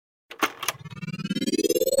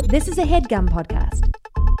This is a HeadGum podcast.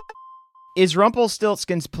 Is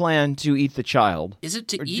Rumpelstiltskin's plan to eat the child? Is it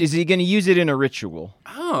to Or eat? is he going to use it in a ritual?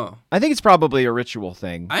 Oh. I think it's probably a ritual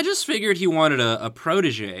thing. I just figured he wanted a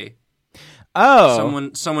protege.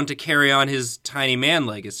 Oh. Someone to carry on his tiny man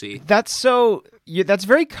legacy. That's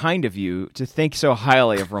very kind of you to think so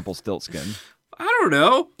highly of Rumpelstiltskin. I don't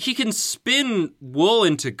know. He can spin wool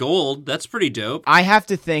into gold. That's pretty dope. I have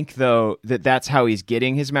to think, though, that that's how he's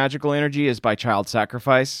getting his magical energy is by child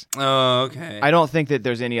sacrifice. Oh, okay. I don't think that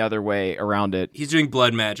there's any other way around it. He's doing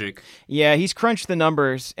blood magic. Yeah, he's crunched the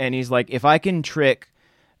numbers, and he's like, if I can trick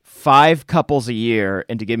 5 couples a year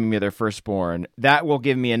into giving me their firstborn, that will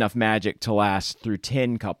give me enough magic to last through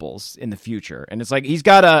 10 couples in the future. And it's like, he's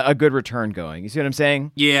got a good return going. You see what I'm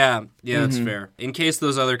saying? Yeah, that's fair. In case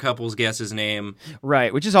those other couples guess his name.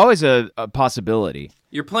 Right, which is always a possibility.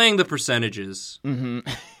 You're playing the percentages. Mm-hmm.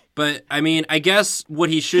 But, I mean, I guess what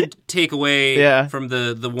he should take away from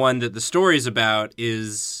the one that the story's about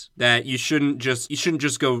is that you shouldn't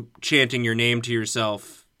just go chanting your name to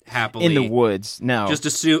yourself happily. In the woods, no. Just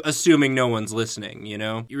assuming no one's listening, you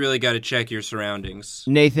know? You really got to check your surroundings.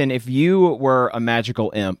 Nathan, if you were a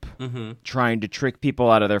magical imp trying to trick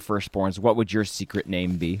people out of their firstborns, what would your secret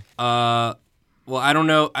name be? Well, I don't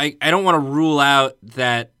know. I don't want to rule out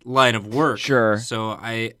that line of work. Sure. So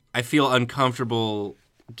I feel uncomfortable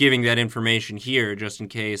giving that information here just in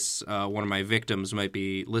case one of my victims might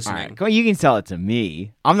be listening. All right, come on, you can tell it to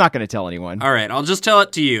me. I'm not going to tell anyone. All right, I'll just tell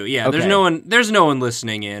it to you. Yeah, Okay. There's no one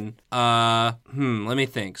listening in. Let me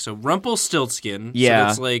think. So Rumpelstiltskin. Yeah. So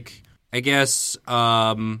that's like, I guess,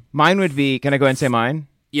 Mine would be, can I go ahead and say mine?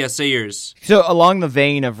 yeah, say yours. So along the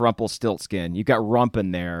vein of Rumpelstiltskin, you've got rump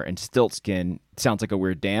in there, and Stiltskin sounds like a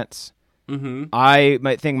weird dance. Mm-hmm. I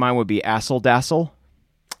might think mine would be Assel-Dassel.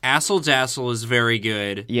 Assel-Dassel is very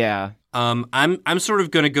good. Yeah. I'm sort of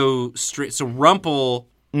gonna go straight. So Rumpel,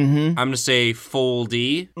 I'm gonna say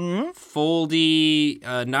Foldy.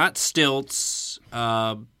 Foldy, not Stilts.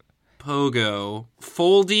 Pogo.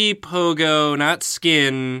 Foldy, Pogo, not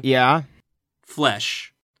skin. Yeah.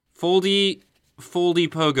 Flesh. Foldy,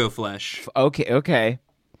 Pogo flesh. Okay.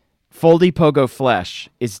 Foldy Pogo Flesh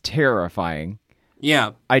is terrifying.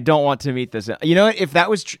 Yeah. I don't want to meet this. You know what? If that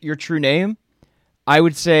was your true name, I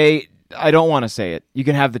would say, I don't want to say it. You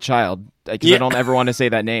can have the child, because I don't ever want to say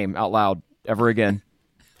that name out loud ever again.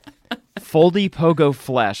 Foldy Pogo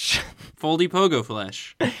Flesh. Foldy Pogo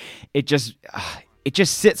flesh. It just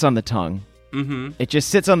sits on the tongue. Mm-hmm. It just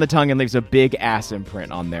sits on the tongue and leaves a big ass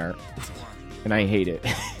imprint on there. And I hate it.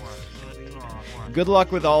 Good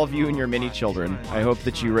luck with all of you and your mini children. I hope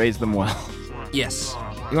that you raise them well. Yes.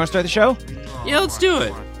 You want to start the show? Yeah, let's do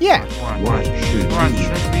it. Yeah. What should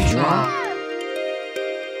we draw?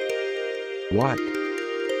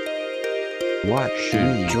 What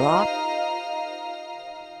should we draw?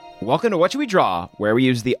 Welcome to What Should We Draw, where we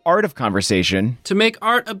use the art of conversation To make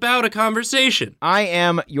art about a conversation. I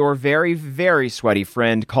am your very, very sweaty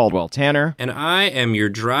friend, Caldwell Tanner. And I am your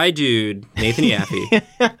dry dude, Nathan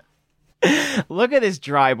Yaffe. Look at this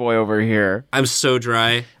dry boy over here. I'm so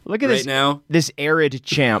dry. Look at right this now. This arid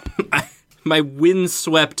champ. My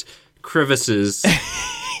windswept crevices.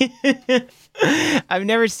 I've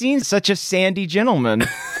never seen such a sandy gentleman.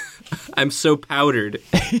 I'm so powdered.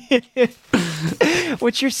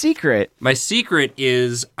 What's your secret? My secret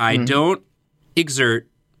is I don't exert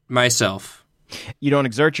myself. You don't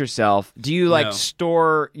exert yourself. Do you No.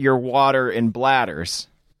 store your water in bladders?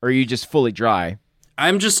 Or are you just fully dry?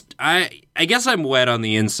 I'm just, I guess I'm wet on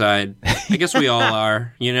the inside. I guess we all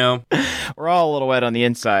are, you know? We're all a little wet on the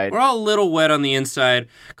inside. We're all a little wet on the inside.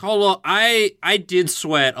 Caldwell, I did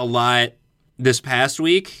sweat a lot this past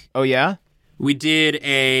week. Oh, yeah? We did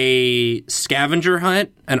a scavenger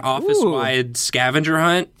hunt, an office-wide scavenger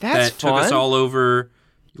hunt That's that took us fun. all over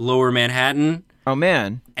Lower Manhattan. Oh,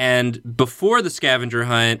 man. And before the scavenger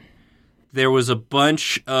hunt, there was a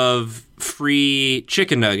bunch of free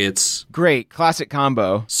chicken nuggets. Great. Classic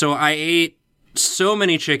combo. So I ate so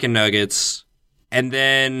many chicken nuggets and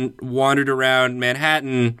then wandered around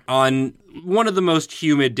Manhattan on one of the most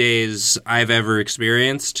humid days I've ever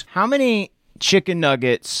experienced. How many chicken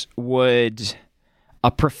nuggets would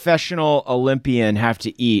a professional Olympian have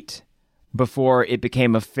to eat before it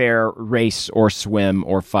became a fair race or swim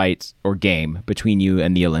or fight or game between you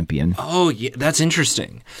and the Olympian? Oh, yeah, that's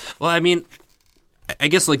interesting. Well, I mean, I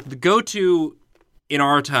guess like the go-to in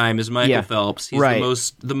our time is Michael Phelps. He's right.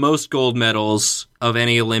 the most gold medals of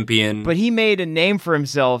any Olympian. But he made a name for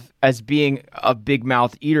himself as being a big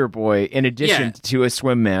mouth eater boy in addition to a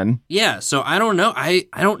swim man. Yeah, so I don't know. I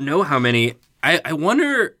don't know how many. I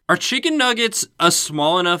wonder, are chicken nuggets a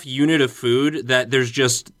small enough unit of food that there's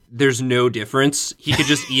just there's no difference. He could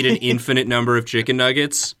just eat an infinite number of chicken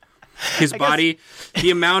nuggets. His body, the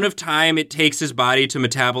amount of time it takes his body to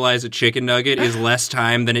metabolize a chicken nugget is less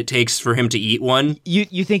time than it takes for him to eat one.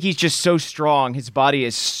 You think he's just so strong, his body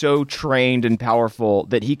is so trained and powerful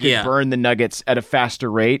that he could burn the nuggets at a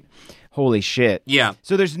faster rate? Holy shit. Yeah.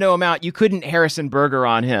 So there's no amount. You couldn't Harrison Burger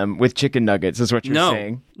on him with chicken nuggets, is what you're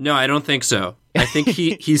saying? No, I don't think so. I think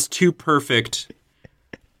he's too perfect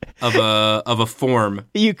of a form.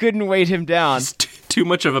 You couldn't weight him down. He's too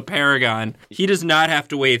much of a paragon. He does not have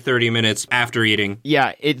to wait 30 minutes after eating.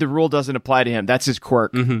 Yeah, the rule doesn't apply to him. That's his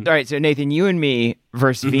quirk. Mm-hmm. All right, so Nathan, you and me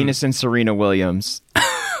versus Venus and Serena Williams.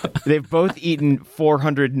 They've both eaten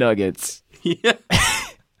 400 nuggets. Yeah.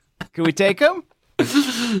 Can we take them?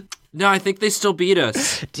 No, I think they still beat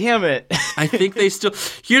us. Damn it. I think they still...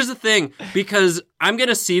 Here's the thing, because I'm going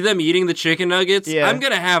to see them eating the chicken nuggets, I'm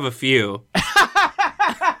going to have a few.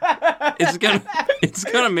 It's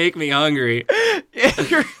gonna make me hungry.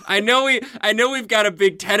 I know we've got a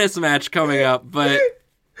big tennis match coming up, but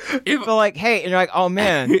like, hey, and you're like, oh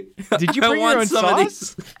man, did you bring your own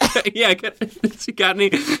sauce? Yeah, got any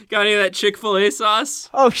of that Chick-fil-A sauce?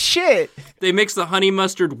 Oh shit! They mix the honey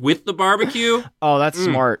mustard with the barbecue. Oh, that's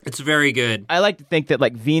smart. It's very good. I like to think that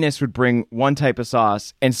like Venus would bring one type of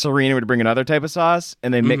sauce and Serena would bring another type of sauce,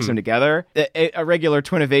 and they mix them together. A regular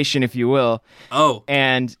twinnovation, if you will. Oh,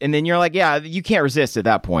 and then you're like, yeah, you can't resist at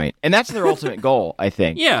that point, and that's their ultimate goal, I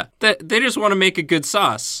think. Yeah, they just want to make a good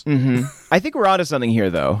sauce. Mm-hmm. I think we're onto something here,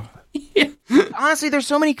 though. Yeah. Honestly, there's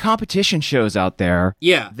so many competition shows out there.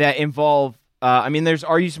 Yeah. That involve. There's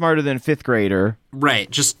Are You Smarter Than a Fifth Grader? Right.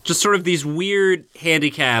 Just sort of these weird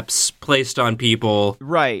handicaps placed on people.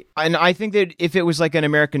 Right. And I think that if it was like an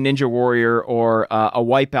American Ninja Warrior or a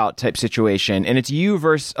Wipeout type situation, and it's you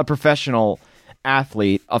versus a professional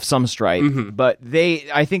athlete of some stripe, but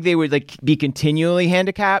I think they would like be continually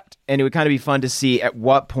handicapped, and it would kind of be fun to see at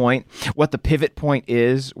what the pivot point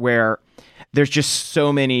is where there's just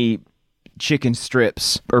so many chicken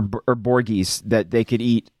strips or Borgies that they could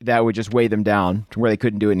eat that would just weigh them down to where they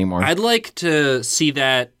couldn't do it anymore. I'd like to see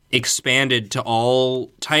that expanded to all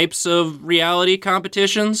types of reality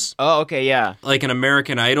competitions. Oh, okay, yeah. Like an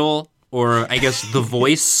American Idol or I guess The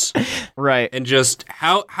Voice. Right. And just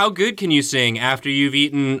how good can you sing after you've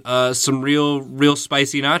eaten some real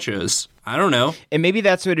spicy nachos? I don't know. And maybe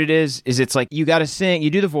that's what it is it's like you got to sing, you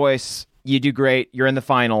do The Voice, you do great, you're in the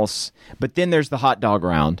finals, but then there's the hot dog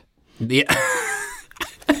round. Yeah.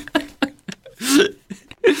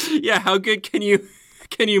 Yeah, how good can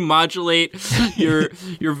you modulate your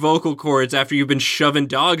vocal cords after you've been shoving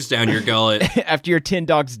dogs down your gullet? After you're 10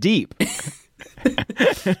 dogs deep.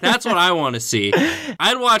 That's what I want to see.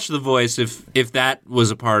 I'd watch The Voice if that was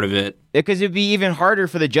a part of it. Because it'd be even harder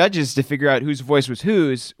for the judges to figure out whose voice was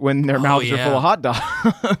whose when their mouths are full of hot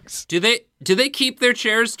dogs. Do they keep their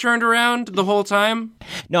chairs turned around the whole time?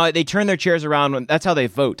 No, they turn their chairs around. That's how they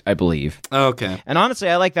vote, I believe. Oh, okay. And honestly,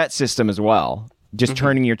 I like that system as well. Just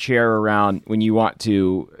turning your chair around when you want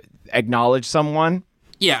to acknowledge someone.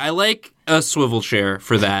 Yeah, I like a swivel chair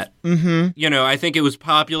for that. Mm-hmm. You know, I think it was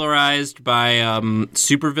popularized by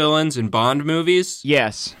supervillains in Bond movies.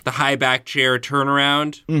 Yes. The high back chair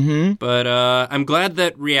turnaround. Mm-hmm. But I'm glad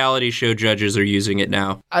that reality show judges are using it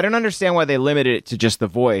now. I don't understand why they limited it to just the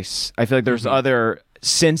voice. I feel like there's other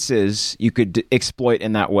senses you could exploit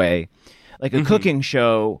in that way. Like a cooking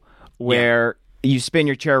show where you spin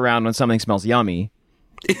your chair around when something smells yummy.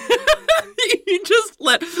 You just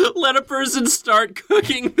let a person start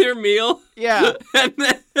cooking their meal. Yeah. And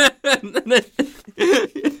then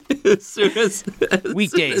as soon as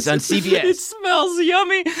weekdays on CBS. It smells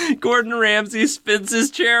yummy. Gordon Ramsay spins his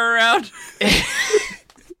chair around.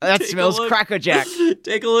 That smells Cracker Jack.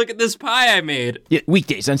 Take a look at this pie I made. Yeah,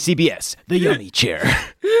 weekdays on CBS. The yummy chair.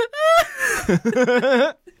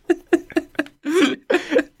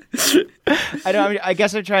 I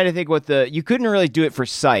guess I'm trying to think you couldn't really do it for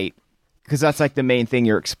sight because that's like the main thing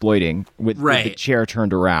you're exploiting with the chair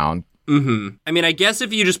turned around. Mm-hmm. I mean, I guess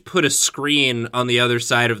if you just put a screen on the other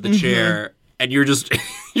side of the chair and you're just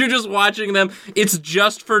watching them, it's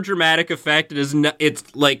just for dramatic effect.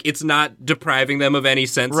 It's not depriving them of any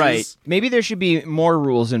senses. Right. Maybe there should be more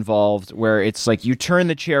rules involved where it's like you turn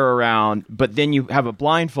the chair around, but then you have a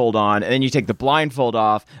blindfold on, and then you take the blindfold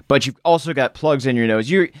off, but you've also got plugs in your nose.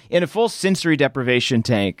 You're in a full sensory deprivation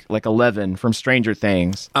tank, like 11 from Stranger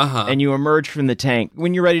Things, and you emerge from the tank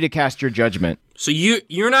when you're ready to cast your judgment. So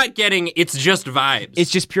you're not getting, it's just vibes. It's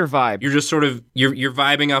just pure vibe. You're just sort of, you're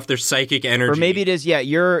vibing off their psychic energy. Or maybe it is,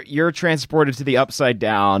 you're transported to the upside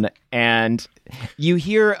down and you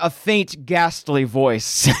hear a faint ghastly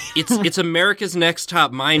voice. It's America's Next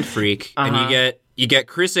Top Mind Freak, and you get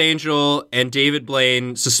Chris Angel and David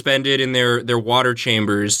Blaine suspended in their water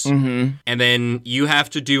chambers, and then you have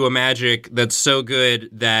to do a magic that's so good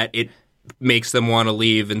that it makes them want to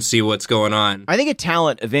leave and see what's going on. I think a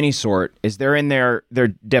talent of any sort is they're in their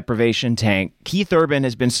deprivation tank. Keith Urban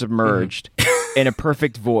has been submerged in a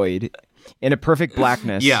perfect void, in a perfect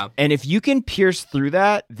blackness. Yeah. And if you can pierce through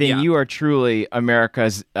that, then you are truly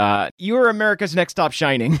America's next top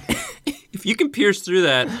shining. If you can pierce through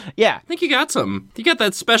that, yeah. I think you got something. You got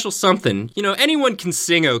that special something. You know, anyone can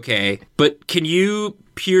sing okay, but can you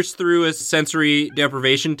pierce through a sensory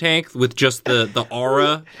deprivation tank with just the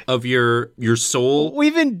aura of your soul?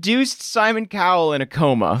 We've induced Simon Cowell in a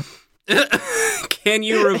coma. Can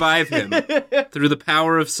you revive him through the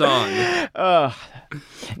power of song?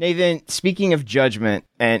 Nathan, speaking of judgment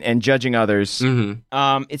and judging others,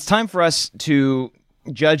 it's time for us to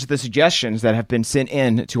judge the suggestions that have been sent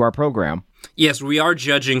in to our program. Yes, we are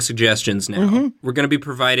judging suggestions now. We're going to be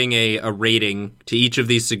providing a rating to each of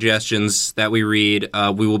these suggestions that we read.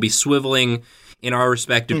 We will be swiveling in our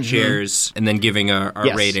respective chairs and then giving our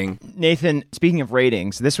rating. Nathan, speaking of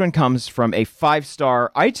ratings, this one comes from a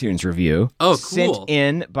 5-star iTunes review. Oh, cool. Sent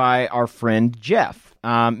in by our friend Jeff.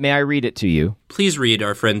 May I read it to you? Please read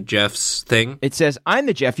our friend Jeff's thing. It says, I'm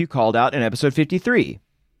the Jeff you called out in episode 53.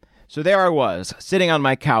 So there I was, sitting on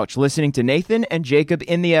my couch, listening to Nathan and Jacob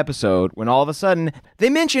in the episode, when all of a sudden, they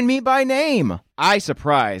mentioned me by name. I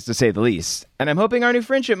surprised, to say the least. And I'm hoping our new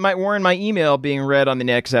friendship might warrant my email being read on the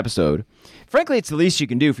next episode. Frankly, it's the least you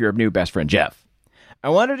can do for your new best friend, Jeff. I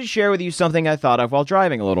wanted to share with you something I thought of while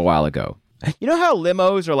driving a little while ago. You know how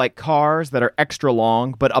limos are like cars that are extra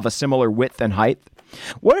long, but of a similar width and height?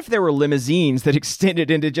 What if there were limousines that extended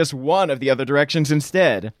into just one of the other directions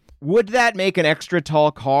instead? Would that make an extra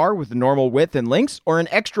tall car with normal width and length, or an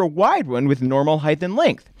extra wide one with normal height and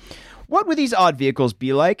length? What would these odd vehicles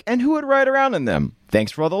be like, and who would ride around in them?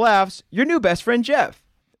 Thanks for all the laughs. Your new best friend, Jeff.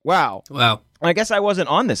 Wow. I guess I wasn't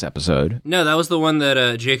on this episode. No, that was the one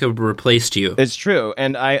that Jacob replaced you. It's true,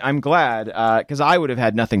 and I'm glad, because I would have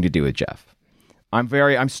had nothing to do with Jeff.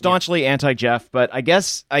 I'm staunchly anti-Jeff, but I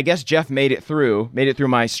guess Jeff made it through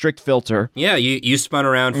my strict filter. Yeah, you spun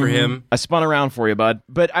around for him. I spun around for you, bud.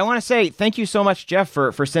 But I want to say thank you so much, Jeff,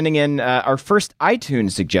 for sending in our first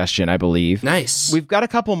iTunes suggestion, I believe. Nice. We've got a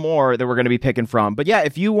couple more that we're going to be picking from. But yeah,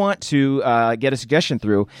 if you want to get a suggestion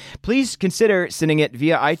through, please consider sending it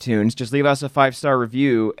via iTunes. Just leave us a 5-star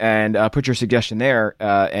review and put your suggestion there.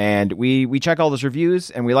 And we check all those reviews,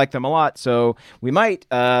 and we like them a lot. So we might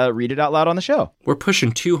read it out loud on the show. We're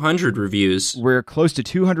pushing 200 reviews. We're close to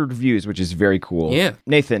 200 reviews, which is very cool. Yeah.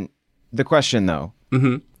 Nathan, the question, though.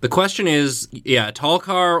 The question is, a tall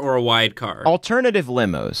car or a wide car? Alternative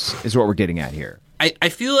limos is what we're getting at here. I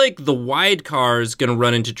feel like the wide car is going to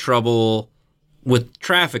run into trouble with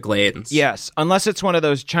traffic lanes. Yes, unless it's one of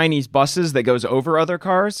those Chinese buses that goes over other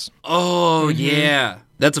cars. Oh, yeah.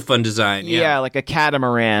 That's a fun design. Yeah, like a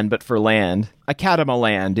catamaran, but for land. A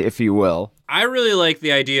catamaland, if you will. I really like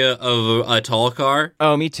the idea of a tall car.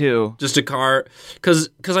 Oh, me too. Just a car. Because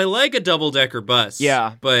I like a double-decker bus.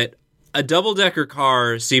 Yeah. But a double-decker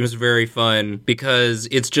car seems very fun because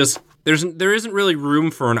it's just... There isn't really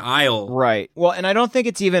room for an aisle. Right. Well, and I don't think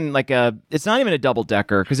it's even it's not even a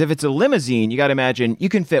double-decker, because if it's a limousine, you got to imagine, you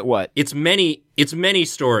can fit what? It's many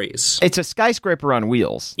stories. It's a skyscraper on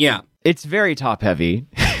wheels. Yeah. It's very top-heavy.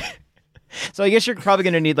 So I guess you're probably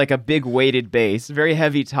going to need like a big weighted base, very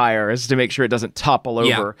heavy tires to make sure it doesn't topple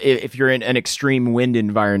over if you're in an extreme wind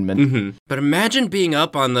environment. But imagine being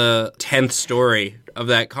up on the 10th story of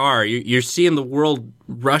that car. You're seeing the world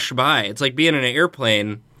rush by. It's like being in an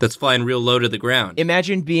airplane that's flying real low to the ground.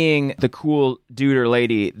 Imagine being the cool dude or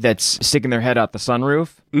lady that's sticking their head out the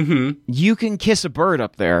sunroof. You can kiss a bird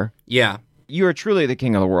up there. Yeah. You are truly the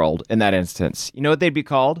king of the world in that instance. You know what they'd be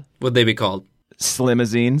called? What'd they be called?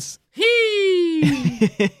 Slimazines.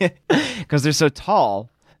 Because they're so tall.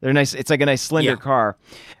 They're nice. It's like a nice slender car.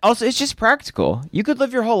 Also, it's just practical. You could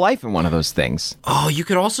live your whole life in one of those things. Oh, you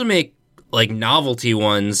could also make like novelty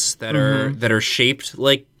ones that are shaped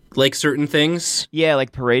like certain things. Yeah,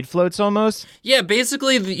 like parade floats almost. Yeah,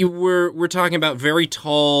 basically we're talking about very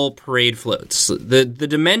tall parade floats. The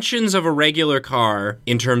dimensions of a regular car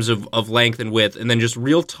in terms of length and width, and then just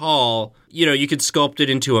real tall. You know, you could sculpt it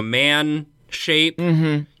into a man shape.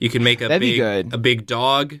 You could make a big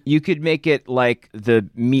dog. You could make it like the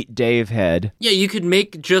Meet Dave head. Yeah, you could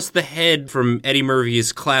make just the head from Eddie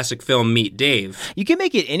Murphy's classic film Meet Dave. You can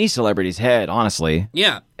make it any celebrity's head, honestly.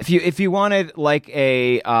 Yeah. If you wanted like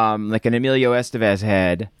an Emilio Estevez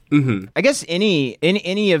head, I guess any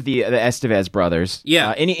of the Estevez brothers,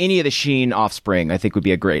 any of the Sheen offspring, I think would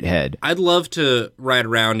be a great head. I'd love to ride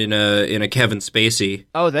around in a Kevin Spacey.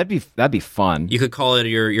 Oh, that'd be fun. You could call it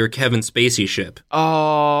your Kevin Spacey ship.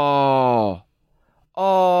 Oh,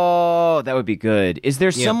 that would be good. Is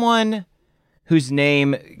there someone whose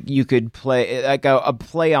name you could play, like a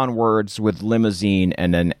play on words with limousine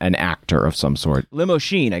and an actor of some sort?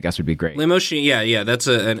 Limousine, I guess, would be great. Limousine, yeah, that's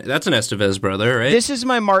an Estevez brother, right? This is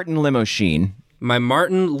my Martin Limousine. My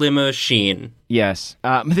Martin Limousine. Yes.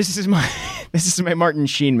 This is my Martin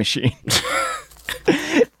Sheen machine.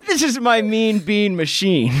 This is my mean bean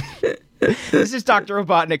machine. This is Dr.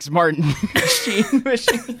 Robotnik's Martin Sheen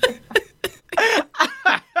machine.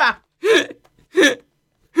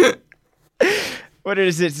 What it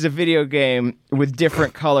is, it's a video game with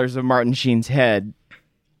different colors of Martin Sheen's head,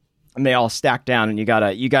 and they all stack down, and you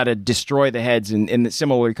gotta destroy the heads in the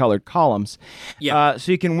similarly colored columns. Yeah.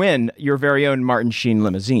 So you can win your very own Martin Sheen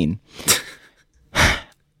limousine.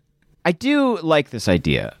 I do like this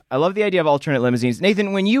idea. I love the idea of alternate limousines.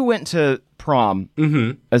 Nathan, when you went to prom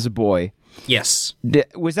as a boy, yes,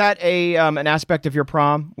 was that an aspect of your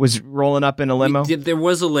prom? Was rolling up in a limo? There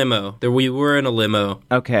was a limo. We were in a limo.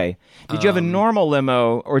 Okay. Did you have a normal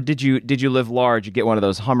limo, or did you live large? You get one of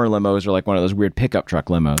those Hummer limos, or like one of those weird pickup truck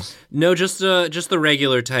limos? No, just the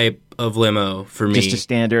regular type of limo for me. Just a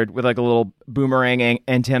standard with like a little boomerang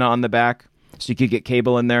antenna on the back, so you could get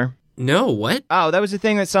cable in there. No, what? Oh, that was the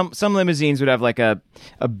thing that some limousines would have, like a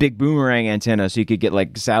big boomerang antenna, so you could get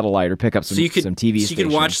like satellite or pick up some TV stations. So you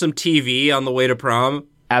could watch some TV on the way to prom.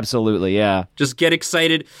 Absolutely, yeah. Just get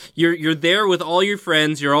excited. You're there with all your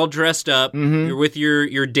friends. You're all dressed up. You're with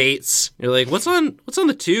your dates. You're like, what's on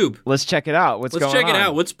the tube? Let's check it out. Let's check it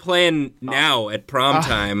out. What's playing now at prom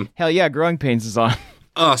time? Hell yeah, Growing Pains is on.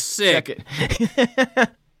 Oh, sick. Check it.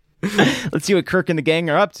 Let's see what Kirk and the gang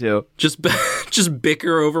are up to. Just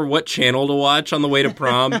bicker over what channel to watch on the way to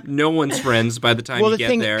prom. No one's friends by the time you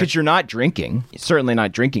get there. Because you're not drinking. You're certainly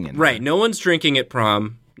not drinking in there. Right. No one's drinking at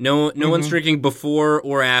prom. No one's drinking before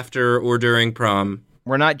or after or during prom.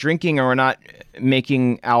 We're not drinking, or we're not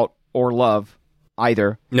making out or love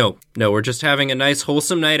either. No, we're just having a nice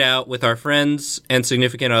wholesome night out with our friends and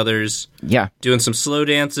significant others. Yeah. Doing some slow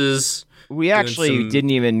dances. We actually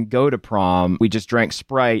didn't even go to prom. We just drank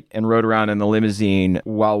Sprite and rode around in the limousine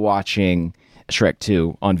while watching Shrek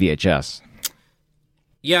 2 on VHS.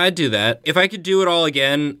 Yeah, I'd do that. If I could do it all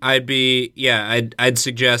again, I'd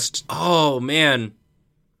suggest, oh man,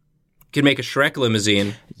 could make a Shrek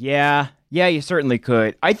limousine. Yeah, you certainly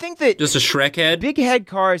could. I think that just a Shrek head, big head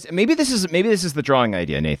cars. Maybe this is the drawing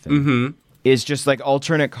idea, Nathan. Is just like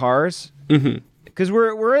alternate cars. Because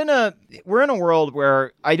we're in a world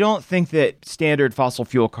where I don't think that standard fossil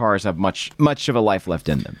fuel cars have much of a life left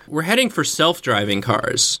in them. We're heading for self-driving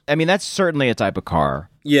cars. I mean, that's certainly a type of car.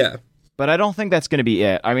 Yeah, but I don't think that's going to be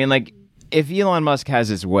it. I mean, like, if Elon Musk has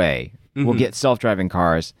his way, we'll get self-driving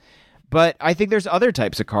cars. But I think there's other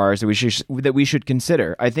types of cars that we should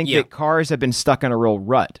consider. I think that cars have been stuck in a real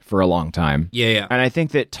rut for a long time. Yeah. And I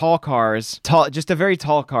think that tall cars, just a very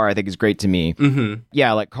tall car, I think is great to me.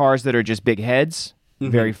 Yeah, like cars that are just big heads,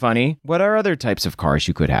 very funny. What are other types of cars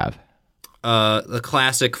you could have? The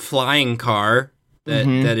classic flying car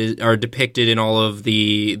that are depicted in all of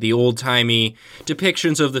the old-timey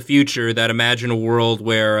depictions of the future that imagine a world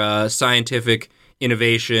where scientific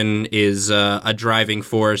innovation is a driving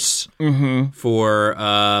force for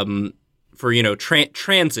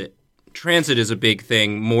transit. Transit is a big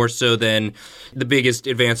thing, more so than the biggest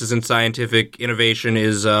advances in scientific innovation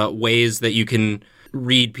is ways that you can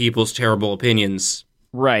read people's terrible opinions.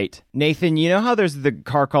 Right. Nathan, you know how there's the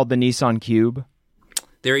car called the Nissan Cube?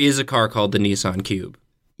 There is a car called the Nissan Cube.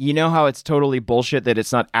 You know how it's totally bullshit that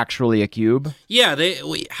it's not actually a cube? Yeah,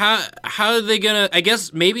 how are they gonna? I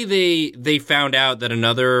guess maybe they found out that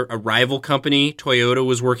a rival company, Toyota,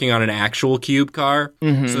 was working on an actual cube car,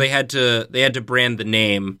 so they had to brand the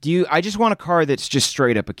name. I just want a car that's just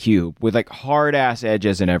straight up a cube with like hard ass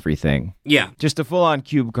edges and everything. Yeah, just a full on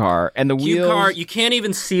cube car, and the wheels. Cube car, you can't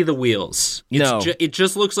even see the wheels. No, it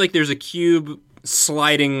just looks like there's a cube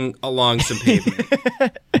sliding along some pavement.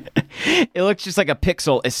 It looks just like a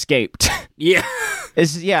pixel escaped. Yeah.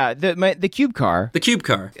 The cube car. The cube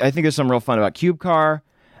car. I think there's some real fun about cube car,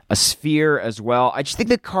 a sphere as well. I just think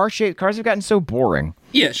that cars have gotten so boring.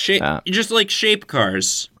 Yeah, just like shape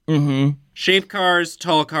cars. Shape cars,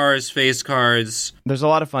 tall cars, face cars. There's a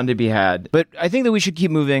lot of fun to be had. But I think that we should keep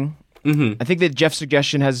moving I think that Jeff's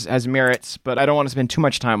suggestion has merits, but I don't want to spend too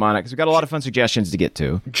much time on it because we've got a lot of fun suggestions to get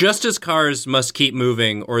to. Just as cars must keep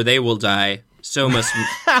moving or they will die, so must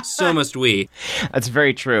we. That's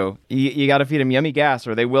very true. You got to feed them yummy gas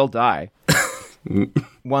or they will die.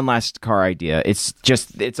 One last car idea.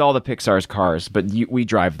 It's all the Pixar's cars, but we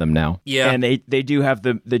drive them now. Yeah. And they do have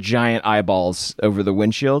the giant eyeballs over the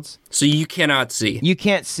windshields. So you cannot see. You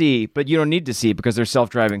can't see, but you don't need to see because they're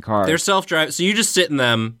self-driving cars. They're self-driving. So you just sit in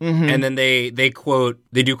them, and then they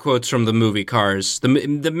do quotes from the movie Cars,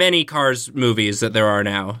 the many Cars movies that there are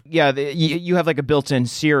now. Yeah, you have like a built-in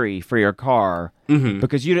Siri for your car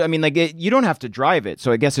because you don't have to drive it,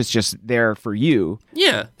 so I guess it's just there for you.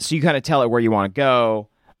 Yeah. So you kind of tell it where you want to go.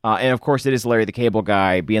 And, of course, it is Larry the Cable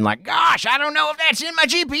Guy being like, gosh, I don't know if that's in my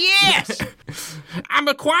GPS. I'm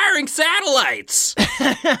acquiring satellites.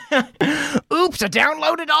 Oops, I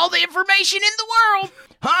downloaded all the information in the world.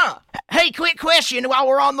 Huh. Hey, quick question while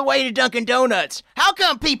we're on the way to Dunkin' Donuts. How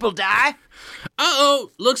come people die? Uh-oh,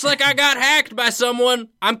 looks like I got hacked by someone.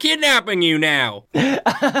 I'm kidnapping you now.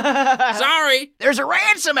 Sorry. There's a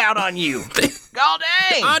ransom out on you. Oh,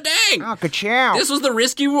 dang. Oh, dang. Oh, ka-chow. This is the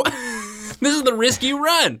risk you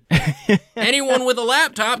run. Anyone with a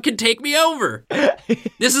laptop can take me over.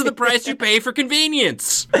 This is the price you pay for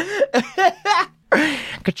convenience.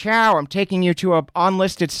 Ka-chow, I'm taking you to an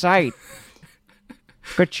unlisted site.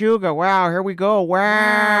 Kachuga, wow, here we go.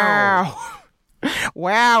 Wow.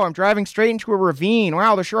 Wow, I'm driving straight into a ravine.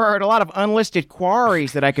 Wow, there sure are a lot of unlisted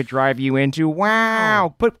quarries that I could drive you into.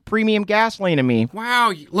 Wow, put premium gasoline in me.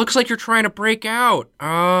 Wow, looks like you're trying to break out.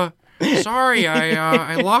 Sorry,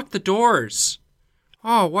 I locked the doors.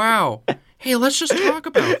 Oh, wow. Hey, let's just talk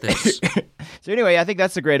about this. So anyway, I think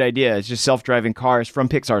that's a great idea. It's just self-driving cars from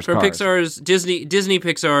Pixar's cars. Disney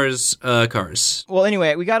Pixar's cars. Well,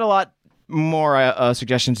 anyway, we got a lot more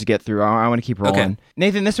suggestions to get through. I want to keep rolling. Okay.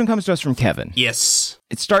 Nathan, this one comes to us from Kevin. Yes.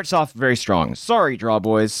 It starts off very strong. Sorry, Draw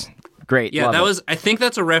Boys. Great. Yeah, I think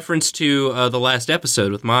that's a reference to the last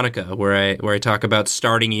episode with Monica, where I talk about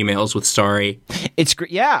starting emails with sorry. It's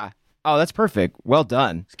great. Yeah. Oh, that's perfect. Well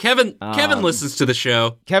done. Kevin listens to the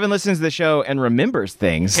show. Kevin listens to the show and remembers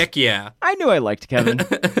things. Heck yeah. I knew I liked Kevin.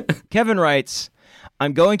 Kevin writes,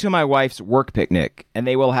 I'm going to my wife's work picnic, and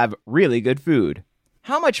they will have really good food.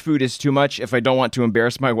 How much food is too much if I don't want to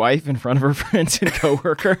embarrass my wife in front of her friends and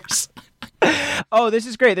coworkers? Oh, this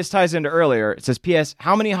is great. This ties into earlier. It says, P.S.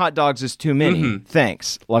 How many hot dogs is too many?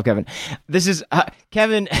 Thanks. Love Kevin. This is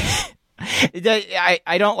Kevin.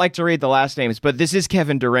 I don't like to read the last names, but this is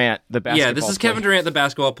Kevin Durant, the basketball player. Yeah, this is Kevin Durant, the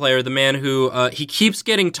basketball player, the man who he keeps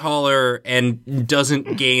getting taller and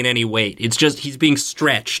doesn't gain any weight. It's just he's being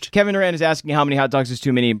stretched. Kevin Durant is asking how many hot dogs is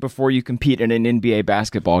too many before you compete in an NBA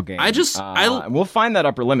basketball game. We'll find that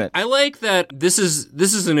upper limit. I like that this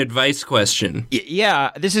is an advice question.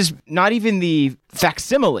 Yeah, this is not even the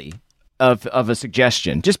facsimile of a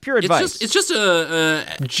suggestion, just pure advice. It's just a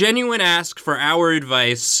genuine ask for our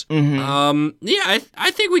advice.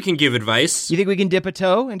 I think we can give advice. You think we can dip a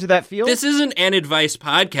toe into that field? This isn't an advice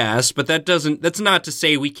podcast, but that's not to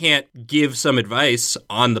say we can't give some advice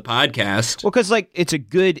on the podcast. Well, because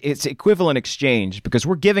it's equivalent exchange because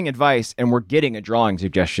we're giving advice and we're getting a drawing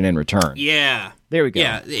suggestion in return. Yeah. There we go.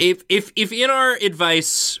 Yeah, if in our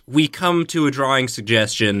advice we come to a drawing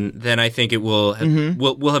suggestion, then I think it will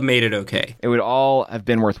we'll have made it okay. It would all have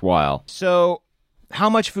been worthwhile. So, how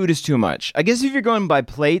much food is too much? I guess if you're going by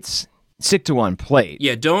plates, stick to one plate.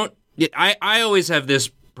 Yeah, I always have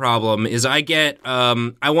this problem is I get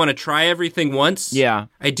I want to try everything once. Yeah.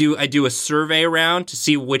 I do a survey around to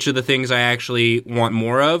see which of the things I actually want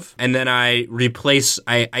more of, and then I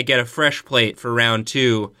get a fresh plate for round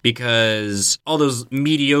 2 because all those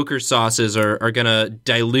mediocre sauces are gonna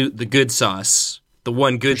dilute the good sauce. The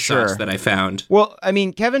one good sauce that I found. Well, I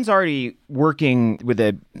mean, Kevin's already working with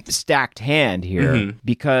a stacked hand here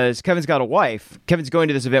because Kevin's got a wife. Kevin's going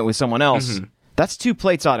to this event with someone else. That's 2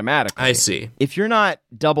 plates automatically. I see. If you're not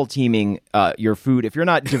double teaming your food, if you're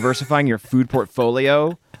not diversifying your food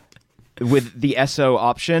portfolio with the SO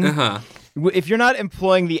option, if you're not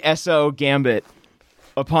employing the SO gambit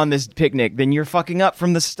upon this picnic, then you're fucking up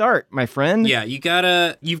from the start, my friend. Yeah, you've got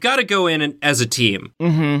to go in as a team.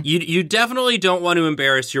 You definitely don't want to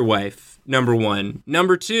embarrass your wife, number 1.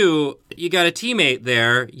 Number 2, you got a teammate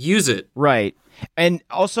there, use it. Right. And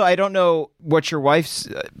also, I don't know what your wife's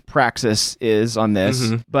praxis is on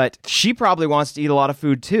this, but she probably wants to eat a lot of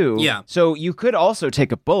food too. Yeah. So you could also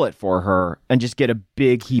take a bullet for her and just get a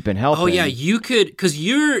big heap and help. Oh yeah, you could, because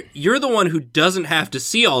you're the one who doesn't have to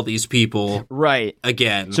see all these people right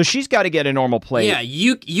again. So she's got to get a normal plate. Yeah,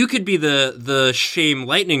 you could be the shame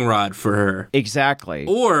lightning rod for her. Exactly.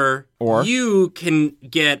 Or you can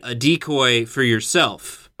get a decoy for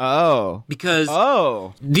yourself. Oh. Because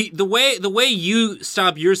the way you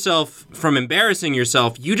stop yourself from embarrassing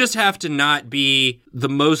yourself, you just have to not be the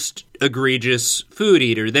most egregious food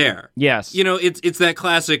eater there. Yes. You know, it's that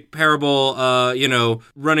classic parable,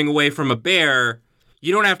 running away from a bear.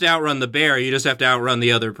 You don't have to outrun the bear, you just have to outrun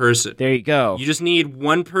the other person. There you go. You just need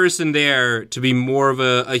one person there to be more of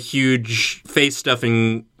a huge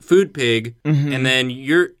face-stuffing food pig, and then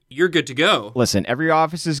you're good to go. Listen, every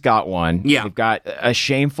office has got one. Yeah. They've got a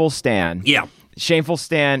shameful Stan. Yeah. Shameful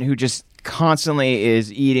Stan who just constantly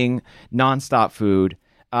is eating nonstop food.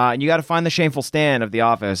 And you got to find the shameful Stan of the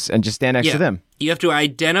office and just stand next to them. You have to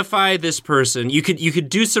identify this person. You could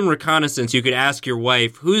do some reconnaissance. You could ask your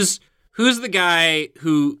wife, who's the guy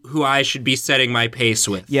who I should be setting my pace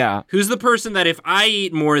with? Yeah. Who's the person that if I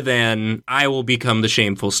eat more than, I will become the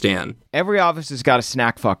shameful Stan? Every office has got a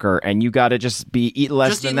snack fucker, and you got to just eat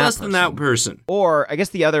less than that person. Or, I guess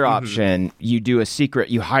the other option, you do a secret,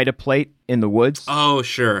 you hide a plate in the woods. Oh,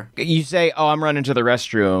 sure. You say, I'm running to the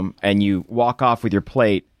restroom, and you walk off with your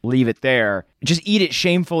plate, leave it there. Just eat it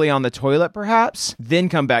shamefully on the toilet, perhaps, then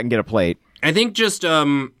come back and get a plate. I think just,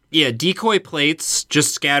 decoy plates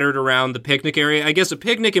just scattered around the picnic area. I guess a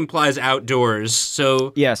picnic implies outdoors,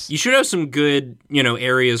 so yes, you should have some good,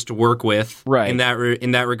 areas to work with, right, in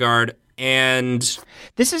that regard. And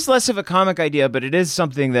this is less of a comic idea, but it is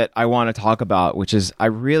something that I want to talk about, which is I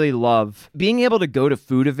really love being able to go to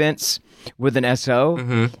food events with an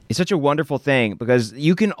SO. It's such a wonderful thing because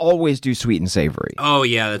you can always do sweet and savory. Oh,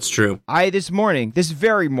 yeah, that's true. This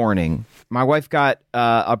very morning, my wife got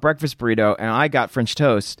a breakfast burrito and I got French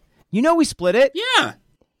toast. We split it. Yeah.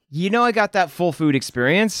 I got that full food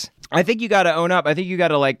experience. I think you got to own up. I think you got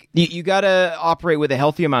to you got to operate with a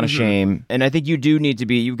healthy amount of shame. And I think you do need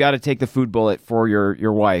to you've got to take the food bullet for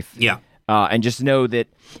your wife. Yeah. And just know that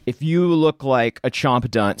if you look like a chomp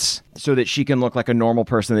dunce so that she can look like a normal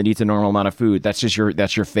person that eats a normal amount of food, that's your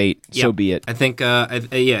fate. Yep. So be it. I think,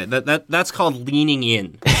 that's called leaning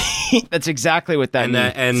in. That's exactly what that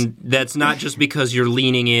means. And that's not just because you're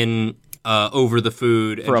leaning in over the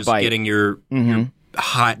food for and just getting your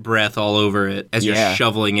hot breath all over it as you're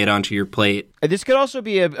shoveling it onto your plate. This could also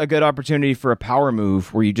be a good opportunity for a power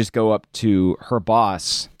move where you just go up to her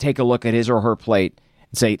boss, take a look at his or her plate,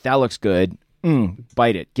 and say, that looks good.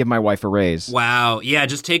 Bite it. Give my wife a raise. Wow. Yeah,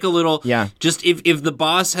 just take a little. Yeah. Just if the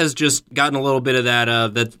boss has just gotten a little bit of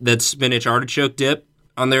that spinach artichoke dip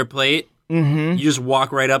on their plate, you just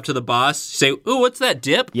walk right up to the boss, say, ooh, what's that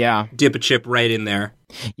dip? Yeah. Dip a chip right in there.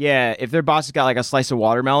 Yeah, if their boss has got a slice of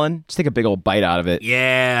watermelon, just take a big old bite out of it.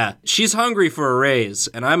 Yeah. She's hungry for a raise,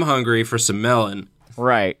 and I'm hungry for some melon.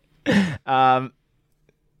 Right.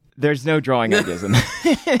 There's no drawing ideas in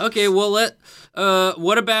that. Okay, well,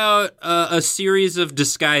 what about a series of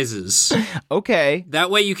disguises? Okay.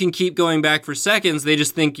 That way you can keep going back for seconds. They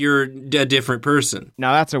just think you're a different person.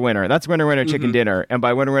 Now that's a winner. That's winner, chicken dinner. And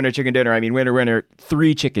by winner, chicken dinner, I mean winner,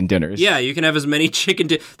 3 chicken dinners. Yeah, you can have as many chicken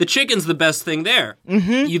The chicken's the best thing there.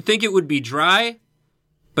 You'd think it would be dry,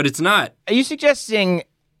 but it's not. Are you suggesting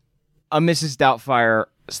a Mrs. Doubtfire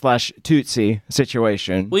 / Tootsie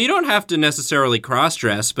situation? Well, you don't have to necessarily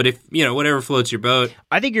cross-dress, but if, whatever floats your boat.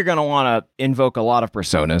 I think you're going to want to invoke a lot of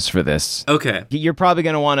personas for this. Okay. You're probably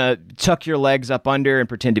going to want to tuck your legs up under and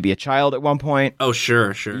pretend to be a child at one point. Oh,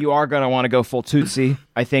 sure. You are going to want to go full Tootsie.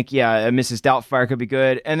 I think, a Mrs. Doubtfire could be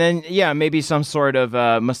good. And then, maybe some sort of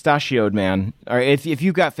mustachioed man. Or if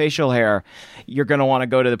you've got facial hair, you're going to want to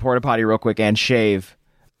go to the porta potty real quick and shave.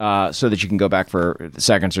 So that you can go back for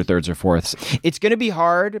seconds or thirds or fourths. It's going to be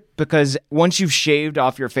hard because once you've shaved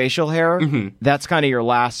off your facial hair, that's kind of your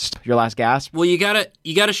last gasp. Well, you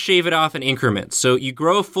gotta shave it off in increments. So you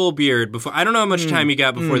grow a full beard before. I don't know how much time you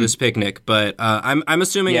got before this picnic, but I'm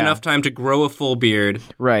assuming enough time to grow a full beard.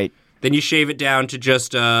 Right. Then you shave it down to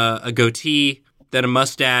just a goatee, then a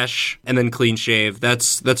mustache, and then clean shave.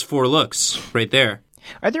 That's 4 looks right there.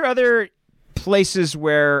 Are there other places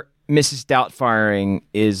where Mrs. Doubtfiring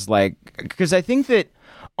is because I think that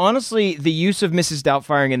honestly the use of Mrs.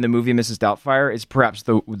 Doubtfiring in the movie Mrs. Doubtfire is perhaps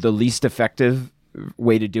the least effective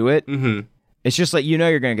way to do it. It's just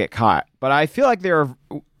you're going to get caught, but I feel like there are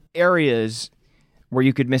areas where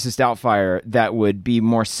you could Mrs. Doubtfire that would be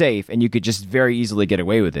more safe and you could just very easily get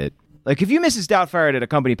away with it. Like, if you Mrs. Doubtfire at a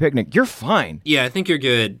company picnic, you're fine. Yeah, I think you're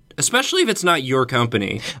good, especially if it's not your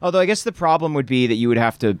company. Although I guess the problem would be that you would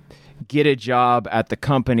have to get a job at the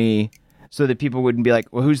company so that people wouldn't be like,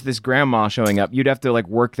 well, who's this grandma showing up? You'd have to like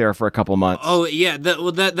work there for a couple months. Oh yeah,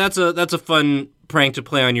 that's a fun prank to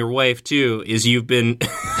play on your wife too. Is you've been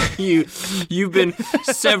you've been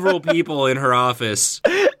several people in her office.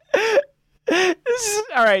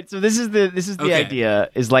 All right, so this is the idea,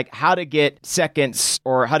 is like how to get seconds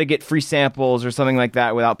or how to get free samples or something like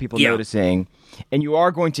that without people noticing. And you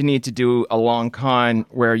are going to need to do a long con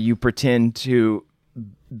where you pretend to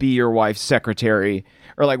be your wife's secretary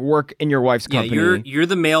or like work in your wife's company. You're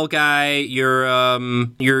the mail guy. You're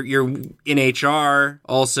in HR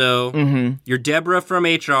also. Mm-hmm. You're Deborah from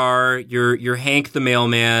HR. You're Hank the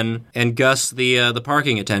mailman and Gus the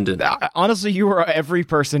parking attendant. Honestly, you were every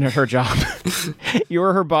person at her job. You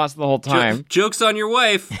were her boss the whole time. Joke's on your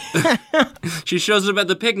wife. She shows up at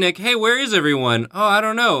the picnic. Hey, where is everyone? Oh, I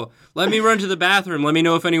don't know. Let me run to the bathroom. Let me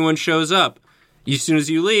know if anyone shows up. As soon as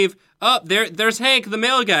you leave, there's Hank, the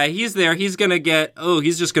mail guy. He's there. He's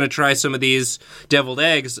just gonna try some of these deviled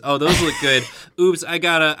eggs. Oh, those look good. Oops, I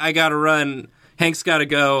gotta run. Hank's gotta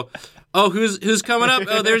go. Oh, who's coming up?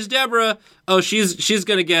 Oh, there's Deborah. Oh, she's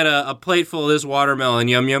gonna get a plate full of this watermelon.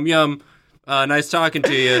 Yum, yum, yum. Nice talking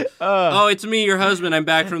to you. Oh, it's me, your husband. I'm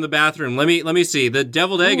back from the bathroom. Let me see. The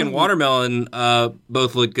deviled egg and watermelon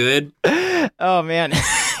both look good. Oh, man.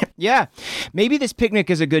 Yeah. Maybe this picnic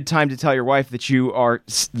is a good time to tell your wife that you are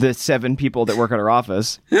the 7 people that work at her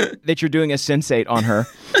office, that you're doing a sensate on her.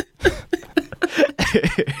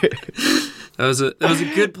 That was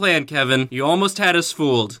a good plan, Kevin. You almost had us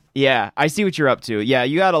fooled. Yeah, I see what you're up to. Yeah,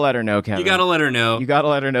 you got to let her know, Kevin. You got to let her know. You got to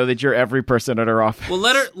let her know that you're every person at her office. Well,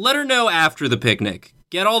 let her know after the picnic.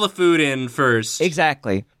 Get all the food in first.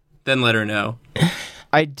 Exactly. Then let her know.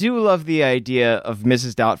 I do love the idea of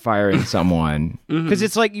Mrs. Doubtfire in someone, because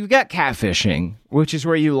it's like you got catfishing, which is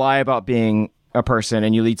where you lie about being a person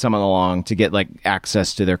and you lead someone along to get like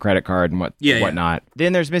access to their credit card and whatnot.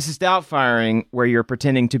 Then there's Mrs. Doubtfiring, where you're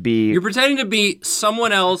pretending to be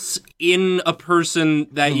someone else in a person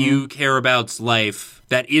that you care about's life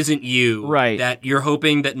that isn't you. Right. That you're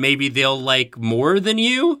hoping that maybe they'll like more than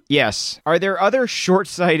you. Yes. Are there other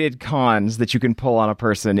short-sighted cons that you can pull on a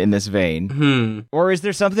person in this vein? Or is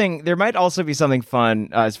there might also be something fun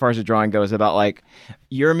as far as the drawing goes about like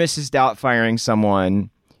you're Mrs. Doubtfiring someone,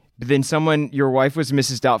 but then your wife was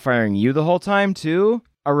Mrs. Doubtfiring you the whole time too?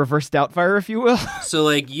 A reverse Doubtfire, if you will. So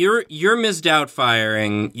like you're Miss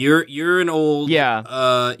Doubtfiring. You're an old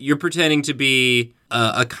you're pretending to be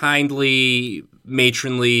a kindly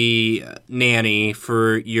matronly nanny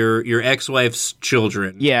for your ex-wife's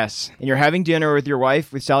children. Yes. And you're having dinner with your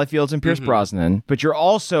wife with Sally Fields and Pierce Brosnan, but you're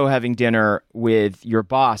also having dinner with your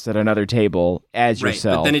boss at another table as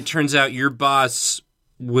yourself. But then it turns out your boss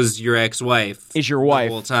was your ex-wife. Is your wife.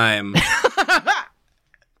 The whole time.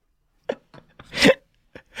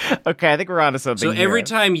 Okay, I think we're onto something So every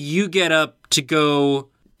time you get up to go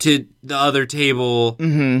to the other table,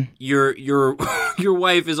 your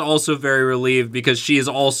wife is also very relieved because she is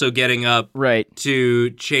also getting up to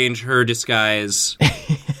change her disguise.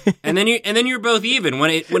 and then you're both even when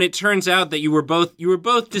it turns out that you were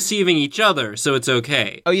both deceiving each other, so it's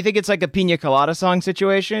okay. Oh, you think it's like a Pina Colada song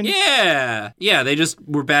situation? Yeah, they just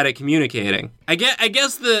were bad at communicating. I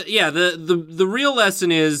guess the real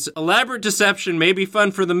lesson is elaborate deception may be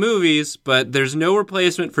fun for the movies, but there's no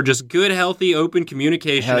replacement for just good, healthy, open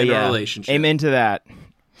communication in a relationship. Amen to that.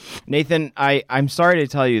 Nathan, I'm sorry to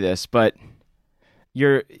tell you this, but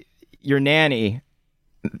your nanny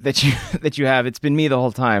that you have, it's been me the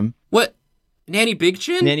whole time. What? Nanny Big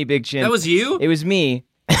Chin? Nanny Big Chin. That was you? It was me.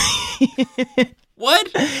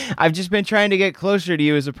 What? I've just been trying to get closer to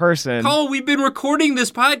you as a person. Cole, we've been recording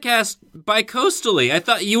this podcast bi-coastally. I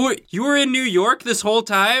thought you were in New York this whole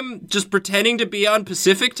time, just pretending to be on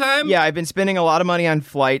Pacific time? Yeah, I've been spending a lot of money on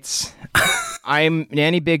flights. I'm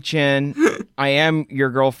Nanny Big Chin. I am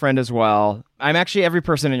your girlfriend as well. I'm actually every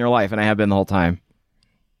person in your life, and I have been the whole time.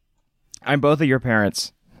 I'm both of your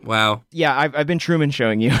parents. Wow. Yeah, I've been Truman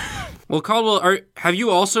showing you. Well, Caldwell, have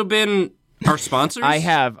you also been our sponsors? I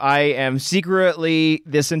have. I am secretly,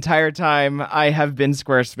 this entire time, I have been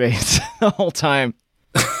Squarespace the whole time.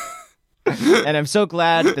 And I'm so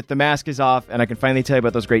glad that the mask is off and I can finally tell you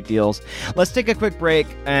about those great deals. Let's take a quick break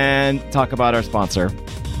and talk about our sponsor.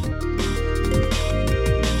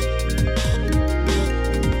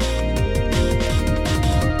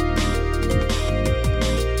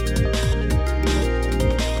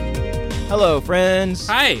 Hello, friends.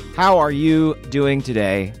 Hi. How are you doing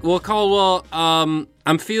today? Well, Caldwell, I'm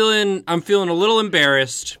feeling a little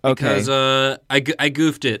embarrassed because I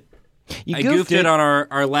goofed it. I goofed it on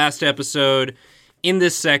our last episode in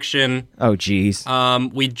this section. Oh, geez.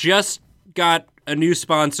 We just got a new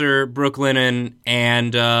sponsor, Brooklinen,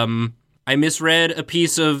 and I misread a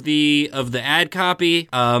piece of the ad copy.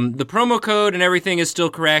 The promo code and everything is still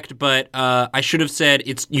correct, but I should have said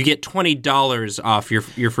you get $20 off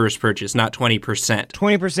your first purchase, not 20%.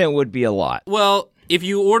 20% would be a lot. Well, if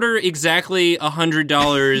you order exactly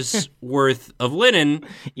 $100 worth of linen,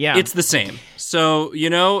 it's the same. So,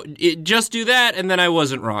 just do that, and then I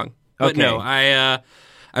wasn't wrong. But no,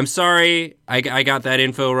 I'm sorry, I got that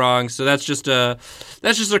info wrong. So that's just a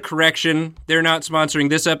correction. They're not sponsoring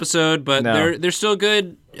this episode, but they're still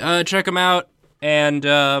good. Check them out. And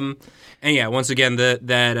yeah, once again,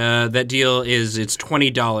 that deal is it's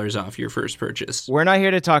 $20 off your first purchase. We're not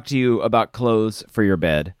here to talk to you about clothes for your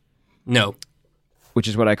bed. No. Which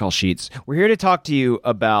is what I call sheets. We're here to talk to you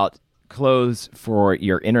about clothes for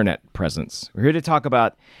your internet presence. We're here to talk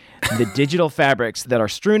about the digital fabrics that are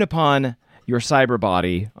strewn upon your cyber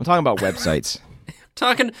body. I'm talking about websites.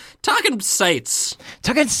 Talking sites.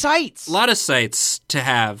 Talking sites. A lot of sites to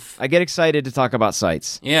have. I get excited to talk about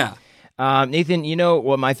sites. Yeah. Nathan, you know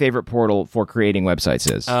what my favorite portal for creating websites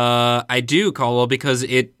is? I do, Caldwell, because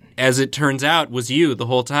as it turns out, was you the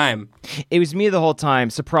whole time. It was me the whole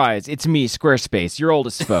time. Surprise, it's me, Squarespace, your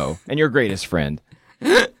oldest foe and your greatest friend.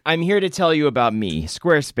 I'm here to tell you about me,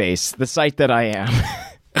 Squarespace, the site that I am.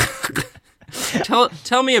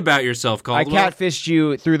 Tell me about yourself, Caldwell. I catfished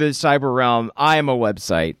you through the cyber realm. I am a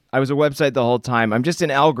website. I was a website the whole time. I'm just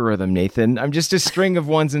an algorithm, Nathan. I'm just a string of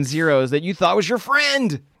ones and zeros that you thought was your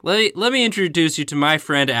friend. Let me introduce you to my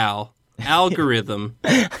friend Al. Algorithm.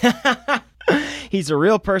 He's a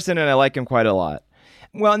real person, and I like him quite a lot.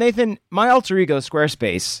 Well, Nathan, my alter ego,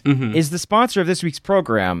 Squarespace, is the sponsor of this week's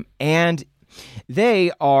program, and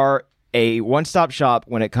they are a one-stop shop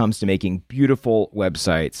when it comes to making beautiful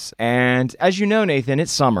websites. And as you know, Nathan,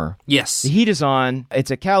 it's summer. Yes. The heat is on.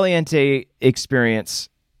 It's a caliente experience,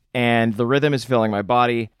 and the rhythm is filling my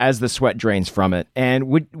body as the sweat drains from it. And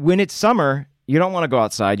when it's summer, you don't want to go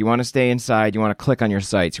outside. You want to stay inside. You want to click on your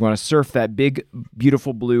sites. You want to surf that big,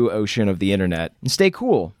 beautiful blue ocean of the internet and stay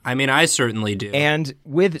cool. I mean, I certainly do. And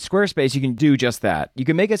with Squarespace, you can do just that. You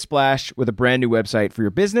can make a splash with a brand new website for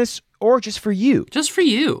your business or just for you. Just for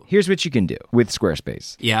you. Here's what you can do with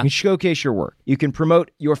Squarespace. Yeah. You can showcase your work. You can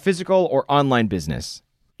promote your physical or online business.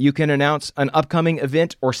 You can announce an upcoming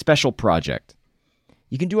event or special project.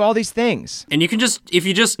 You can do all these things. And you can just, if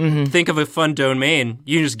you just think of a fun domain,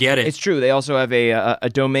 you can just get it. It's true. They also have a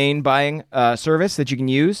domain buying service that you can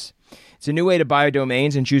use. It's a new way to buy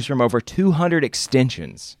domains and choose from over 200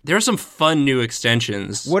 extensions. There are some fun new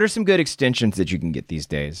extensions. What are some good extensions that you can get these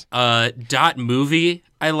days? .movie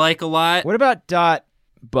I like a lot. What about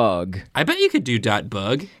 .bug? I bet you could do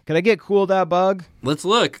 .bug. Could I get cool.bug? Let's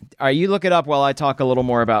look. All right, you look it up while I talk a little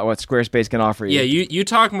more about what Squarespace can offer you. Yeah, you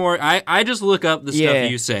talk more. I just look up the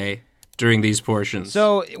stuff you say during these portions.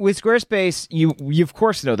 So with Squarespace, you of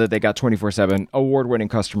course know that they got 24/7 award-winning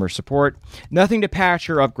customer support. Nothing to patch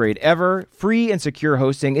or upgrade ever. Free and secure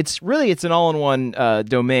hosting. It's an all-in-one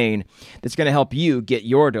domain that's going to help you get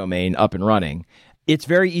your domain up and running. It's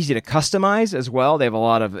very easy to customize as well. They have a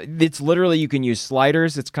lot of... It's literally, you can use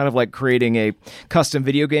sliders. It's kind of like creating a custom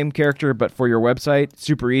video game character, but for your website.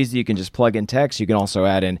 Super easy. You can just plug in text. You can also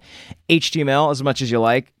add in HTML as much as you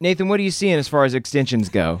like. Nathan, what are you seeing as far as extensions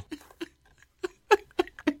go?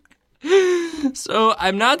 So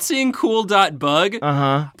I'm not seeing cool.bug.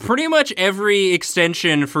 Pretty much every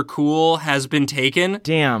extension for cool has been taken.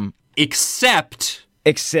 Damn. Except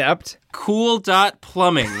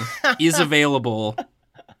cool.plumbing is available.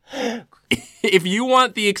 If you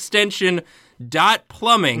want the extension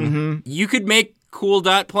 .plumbing, you could make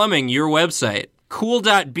cool.plumbing your website.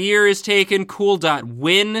 Cool.beer is taken,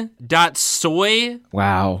 cool.win, .soy,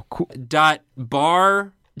 wow,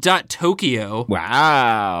 .bar, .tokyo.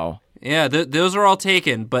 Wow. Yeah, those are all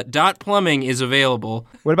taken, but .plumbing is available.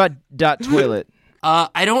 What about .toilet?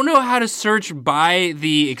 I don't know how to search by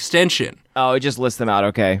the extension. Oh, it just lists them out,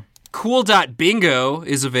 okay. Cool.bingo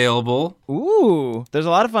is available. Ooh, there's a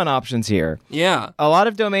lot of fun options here. Yeah. A lot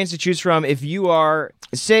of domains to choose from. If you are,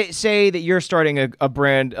 say that you're starting a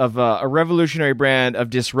brand of, a revolutionary brand of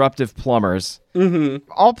disruptive plumbers.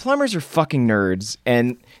 All plumbers are fucking nerds,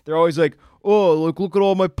 and they're always like, oh, look at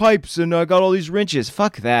all my pipes, and I got all these wrenches.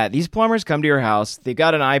 Fuck that. These plumbers come to your house. They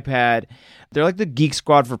got an iPad. They're like the Geek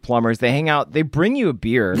Squad for plumbers. They hang out. They bring you a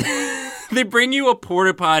beer. They bring you a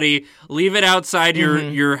porta potty, leave it outside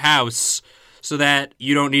your house so that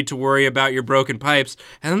you don't need to worry about your broken pipes.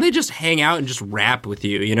 And then they just hang out and just rap with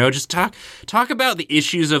you, just talk about the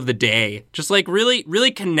issues of the day. Just like really,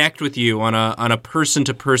 really connect with you on a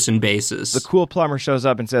person-to-person basis. The cool plumber shows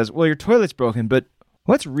up and says, well, your toilet's broken, but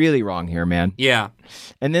what's really wrong here, man? Yeah.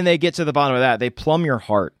 And then they get to the bottom of that. They plumb your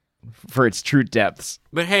heart for its true depths.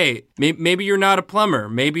 But hey, maybe you're not a plumber.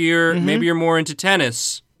 Maybe you're more into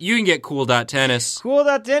tennis. You can get Cool.Tennis.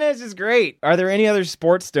 Cool.Tennis is great. Are there any other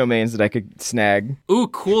sports domains that I could snag? Ooh,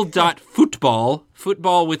 Cool.Football.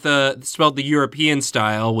 Football with spelled the European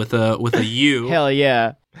style with a U. Hell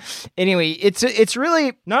yeah. Anyway, it's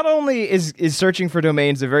really, not only is searching for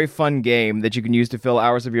domains a very fun game that you can use to fill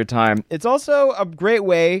hours of your time, it's also a great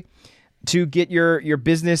way to get your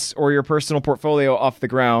business or your personal portfolio off the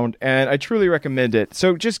ground, and I truly recommend it.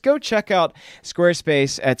 So just go check out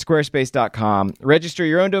Squarespace at squarespace.com. Register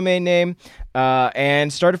your own domain name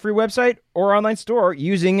and start a free website or online store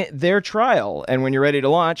using their trial. And when you're ready to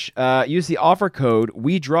launch, use the offer code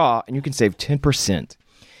WeDraw, and you can save 10%.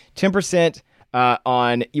 10%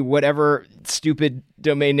 on whatever stupid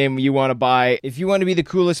domain name you want to buy. If you want to be the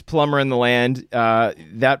coolest plumber in the land,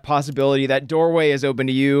 that possibility, that doorway is open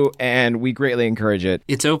to you, and we greatly encourage it.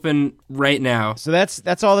 It's open right now. So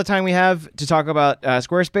that's all the time we have to talk about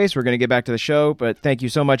Squarespace. We're going to get back to the show, but thank you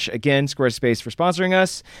so much again, Squarespace, for sponsoring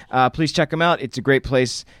us. Please check them out. It's a great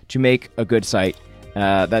place to make a good site.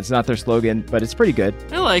 That's not their slogan, but it's pretty good.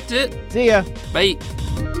 I liked it. See ya. Bye.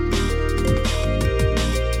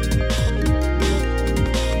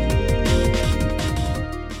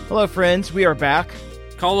 Hello, friends. We are back.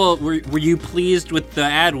 Caldwell, were you pleased with the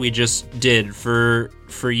ad we just did for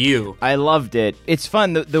you? I loved it. It's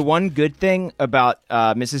fun. The one good thing about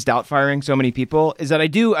Mrs. Doubtfiring so many people is that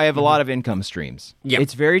I have a lot of income streams. Yeah.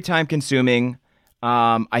 It's very time consuming.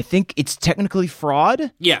 I think it's technically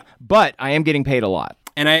fraud. Yeah. But I am getting paid a lot.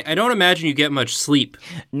 And I don't imagine you get much sleep.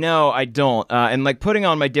 No, I don't. And like putting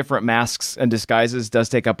on my different masks and disguises does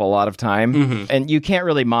take up a lot of time. Mm-hmm. And you can't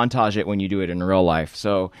really montage it when you do it in real life.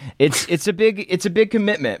 So it's a big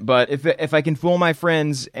commitment. But if I can fool my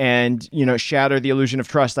friends and, shatter the illusion of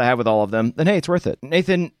trust I have with all of them, then hey, it's worth it.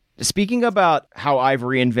 Nathan, speaking about how I've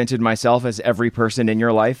reinvented myself as every person in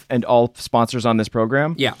your life and all sponsors on this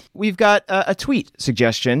program, yeah, we've got a tweet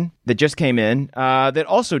suggestion that just came in that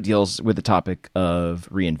also deals with the topic of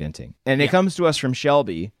reinventing. And it comes to us from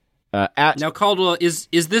Shelby. Now, Caldwell, is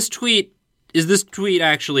this tweet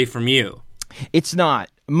actually from you? It's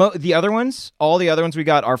not. All the other ones we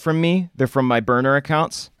got are from me. They're from my burner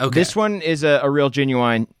accounts. Okay. This one is a real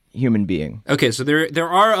genuine human being. Okay, so there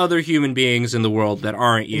are other human beings in the world that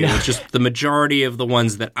aren't you. It's just the majority of the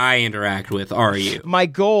ones that I interact with are you. My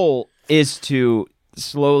goal is to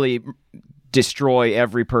slowly destroy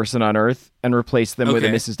every person on Earth and replace them with a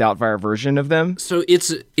Mrs. Doubtfire version of them. So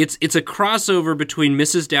it's a crossover between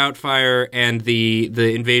Mrs. Doubtfire and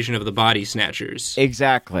the invasion of the Body Snatchers.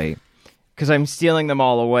 Exactly. Because I'm stealing them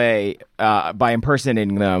all away by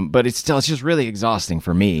impersonating them, but it's just really exhausting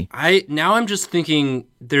for me. I'm just thinking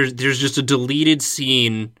there's just a deleted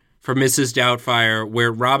scene for Mrs. Doubtfire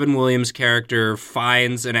where Robin Williams' character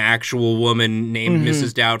finds an actual woman named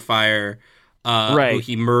Mrs. Doubtfire who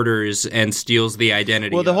he murders and steals the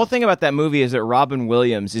identity. Well, the whole thing about that movie is that Robin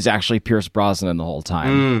Williams is actually Pierce Brosnan the whole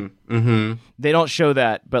time. Mm-hmm. They don't show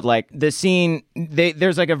that, but like the scene,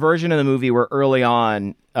 there's like a version of the movie where early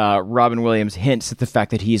on, Robin Williams hints at the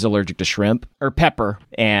fact that he's allergic to shrimp or pepper,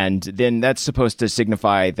 and then that's supposed to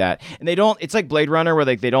signify that. And they don't. It's like Blade Runner, where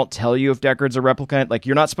like they don't tell you if Deckard's a replicant. Like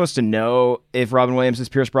you're not supposed to know if Robin Williams is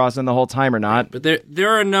Pierce Brosnan the whole time or not. But there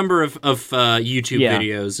are a number of YouTube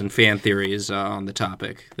videos and fan theories on the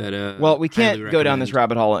topic that. Well, we can't go down this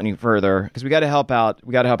rabbit hole any further because we got to help out.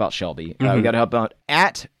 We got to help out Shelby. We got to help out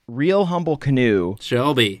at Real Humble Canoe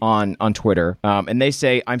Shelby on Twitter, and they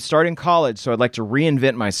say, I'm starting college, so I'd like to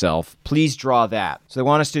reinvent myself. Please draw that. So they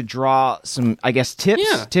want us to draw some, I guess,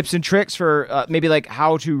 tips and tricks for maybe like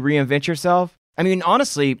how to reinvent yourself. I mean,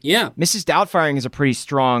 honestly, Mrs. Doubtfiring is a pretty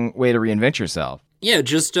strong way to reinvent yourself. Yeah,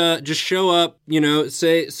 just show up,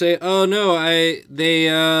 say, oh no,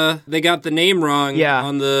 they got the name wrong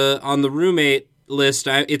on the roommate list.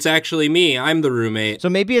 It's actually me. I'm the roommate. So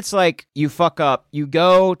maybe it's like you fuck up, you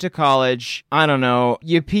go to college, I don't know,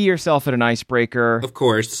 you pee yourself at an icebreaker. Of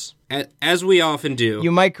course. As we often do.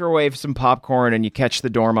 You microwave some popcorn and you catch the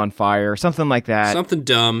dorm on fire, something like that. Something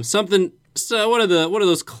dumb. So one of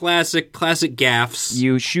those classic gaffes.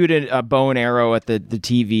 You shoot a bow and arrow at the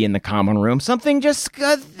TV in the common room. Something just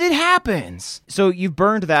it happens. So you've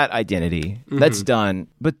burned that identity. Mm-hmm. That's done.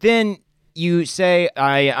 But then you say,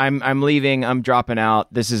 I'm leaving, I'm dropping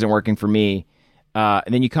out, this isn't working for me. And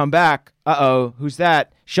then you come back, who's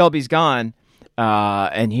that? Shelby's gone.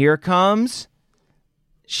 And here comes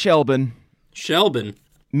Shelbin. Shelbin.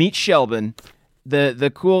 Meet Shelbin,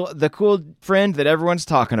 the cool friend that everyone's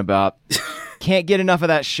talking about. Can't get enough of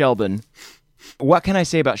that Shelbin. What can I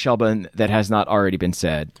say about Shelbin that has not already been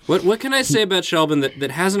said? What can I say about Shelbin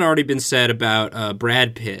that hasn't already been said about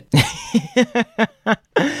Brad Pitt?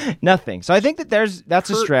 Nothing. So I think that that's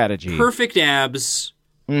a strategy. Perfect abs,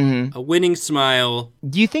 a winning smile.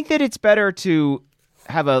 Do you think that it's better to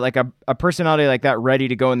have a personality like that ready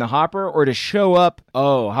to go in the hopper, or to show up?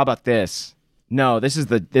 Oh, how about this? No, this is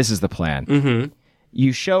the plan. Mm-hmm.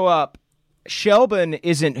 You show up. Shelbin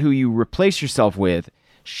isn't who you replace yourself with.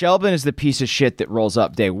 Shelbin is the piece of shit that rolls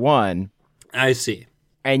up day one. I see.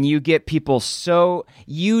 And you get people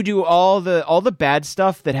you do all the bad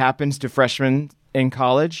stuff that happens to freshmen in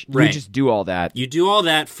college. Right. You just do all that. You do all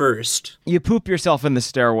that first. You poop yourself in the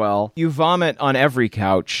stairwell. You vomit on every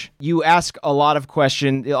couch. You ask a lot of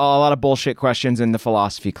bullshit questions in the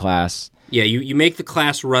philosophy class. Yeah, you make the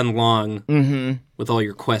class run long with all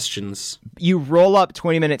your questions. You roll up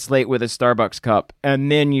 20 minutes late with a Starbucks cup, and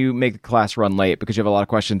then you make the class run late because you have a lot of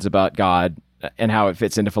questions about God and how it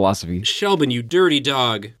fits into philosophy. Shelbin, you dirty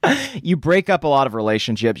dog. You break up a lot of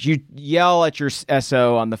relationships. You yell at your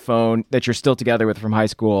SO on the phone that you're still together with from high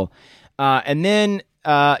school. And then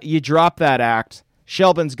you drop that act.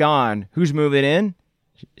 Shelbin's gone. Who's moving in?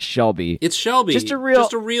 Shelby. It's Shelby. Just a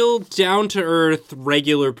real down-to-earth,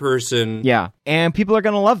 regular person. Yeah, and people are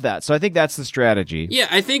going to love that. So I think that's the strategy. Yeah,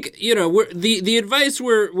 I think, the advice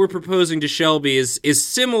we're proposing to Shelby is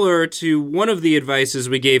similar to one of the advices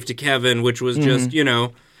we gave to Kevin, which was just,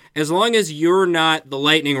 as long as you're not the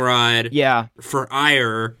lightning rod for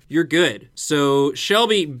ire, you're good. So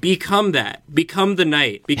Shelby, become that. Become the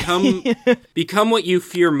knight. Become what you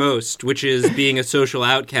fear most, which is being a social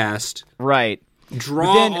outcast. Right.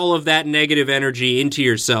 Draw all of that negative energy into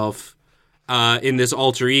yourself in this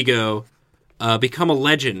alter ego. Become a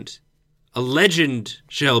legend. A legend,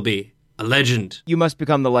 Shelby. A legend. You must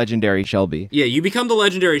become the legendary Shelby. Yeah, you become the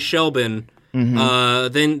legendary Shelbin.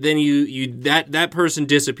 Then you that person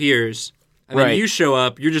disappears. And then you show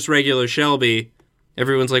up, you're just regular Shelby.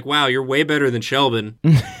 Everyone's like, wow, you're way better than Shelbin.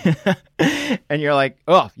 And you're like,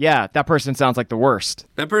 oh, yeah, that person sounds like the worst.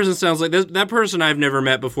 That person sounds like... That person I've never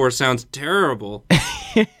met before sounds terrible.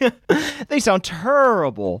 They sound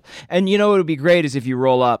terrible. And you know what would be great is if you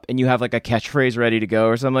roll up and you have like a catchphrase ready to go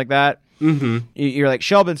or something like that. Mm-hmm. You're like,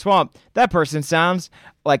 Shelbin Swamp, that person sounds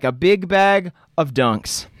like a big bag of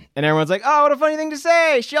dunks. And everyone's like, oh, what a funny thing to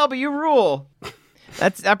say. Shelby, you rule.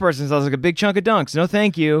 That person sounds like a big chunk of dunks. No,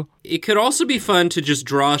 thank you. It could also be fun to just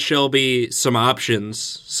draw Shelby some options,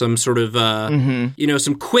 some sort of,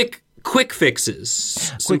 some quick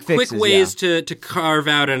fixes, some quick ways to carve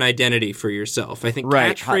out an identity for yourself. I think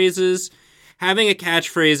catchphrases, having a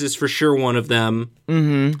catchphrase is for sure one of them.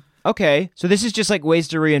 Mm-hmm. Okay, so this is just like ways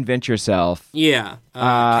to reinvent yourself. Yeah,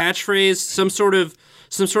 catchphrase, some sort of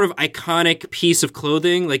iconic piece of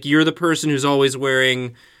clothing. Like you're the person who's always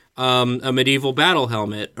wearing a medieval battle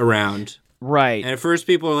helmet around. Right. And at first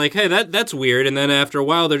people are like, hey, that's weird. And then after a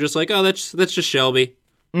while, they're just like, oh, that's just Shelby.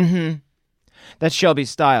 Mm-hmm. That's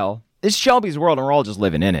Shelby's style. It's Shelby's world, and we're all just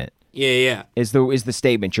living in it. Yeah. Is the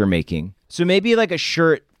statement you're making. So maybe like a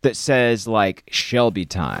shirt that says like Shelby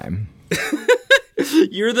time.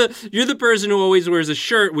 You're the person who always wears a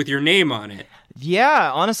shirt with your name on it.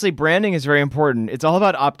 Yeah, honestly, branding is very important. It's all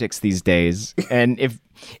about optics these days. And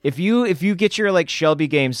if you get your like Shelby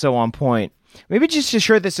game so on point, maybe just a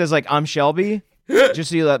shirt that says like I'm Shelby, just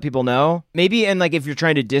so you let people know. Maybe, and like if you're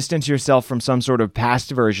trying to distance yourself from some sort of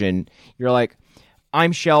past version, you're like,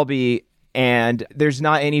 I'm Shelby, and there's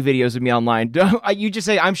not any videos of me online. You just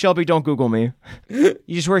say I'm Shelby, don't Google me. You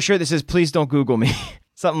just wear a shirt that says please don't Google me.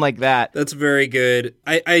 Something like that. That's very good.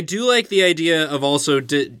 I do like the idea of also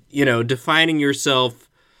defining yourself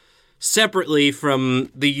separately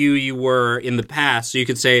from the you were in the past. So you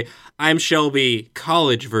could say, I'm Shelby,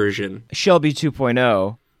 college version. Shelby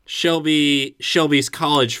 2.0. Shelby's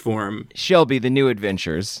college form. Shelby, the new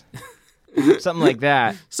adventures. Something like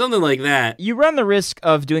that. Something like that. You run the risk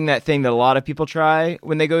of doing that thing that a lot of people try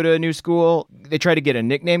when they go to a new school. They try to get a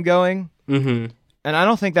nickname going. Mm-hmm. And I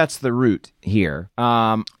don't think that's the route here.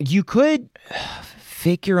 You could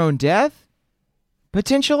fake your own death,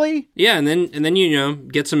 potentially. Yeah, and then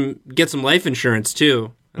get some life insurance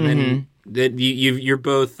too. And then you're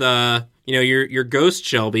both you're Ghost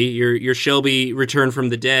Shelby, you're Shelby returned from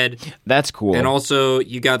the dead. That's cool. And also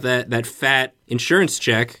you got that fat insurance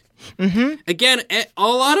check. Mm-hmm. Again, a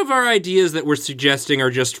lot of our ideas that we're suggesting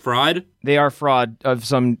are just fraud. They are fraud of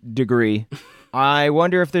some degree. I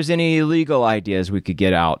wonder if there's any legal ideas we could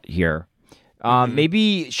get out here.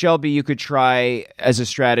 Maybe, Shelby, you could try as a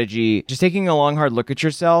strategy just taking a long, hard look at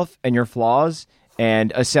yourself and your flaws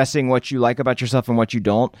and assessing what you like about yourself and what you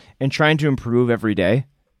don't and trying to improve every day.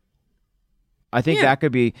 I think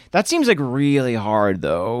that seems like really hard,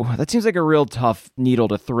 though. That seems like a real tough needle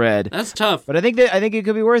to thread. That's tough. But I think it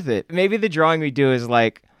could be worth it. Maybe the drawing we do is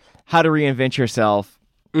like how to reinvent yourself.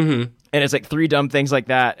 Mm-hmm. And it's like 3 dumb things like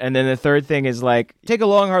that. And then the third thing is like, take a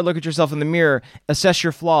long, hard look at yourself in the mirror, assess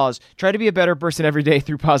your flaws, try to be a better person every day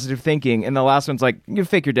through positive thinking. And the last one's like, you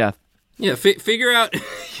fake your death. Yeah, figure out.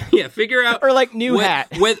 Figure out. Or like new hat.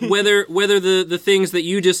 whether the things that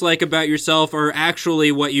you dislike about yourself are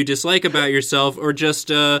actually what you dislike about yourself, or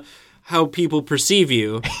just how people perceive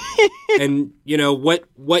you, and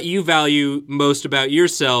what you value most about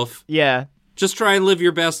yourself. Yeah. Just try and live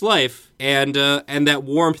your best life, and that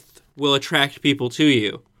warmth will attract people to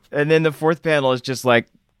you. And then the fourth panel is just like,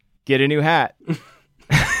 get a new hat.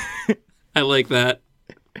 I like that.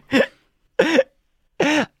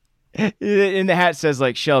 And the hat says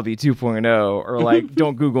like Shelby 2.0 or like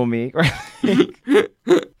don't Google me.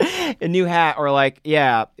 A new hat, or like,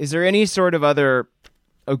 yeah, is there any sort of other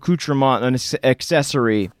accoutrement, an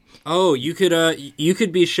accessory? Oh, you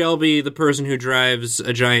could be Shelby, the person who drives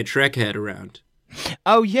a giant Shrek head around.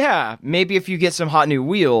 Oh, yeah. Maybe if you get some hot new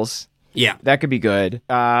wheels. Yeah. That could be good.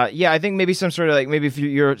 I think maybe some sort of like, maybe if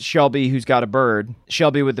you're Shelby who's got a bird,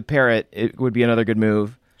 Shelby with the parrot, it would be another good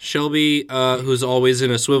move. Shelby, who's always in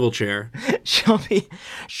a swivel chair. Shelby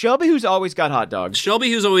who's always got hot dogs.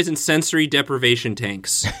 Shelby who's always in sensory deprivation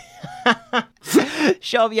tanks.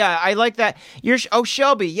 Shelby, yeah, I like that.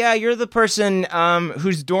 Shelby, yeah, you're the person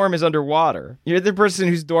whose dorm is underwater. You're the person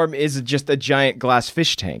whose dorm is just a giant glass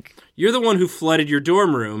fish tank. You're the one who flooded your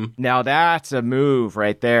dorm room. Now that's a move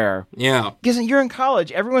right there. Yeah. Because you're in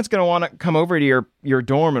college. Everyone's going to want to come over to your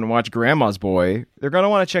dorm and watch Grandma's Boy. They're going to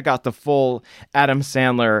want to check out the full Adam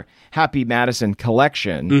Sandler Happy Madison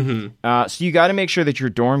collection. Mm-hmm. So you got to make sure that your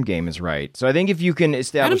dorm game is right. So I think if you can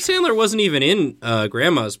establish... Adam Sandler wasn't even in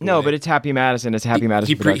Grandma's Boy. No, but it's Happy Madison. It's Happy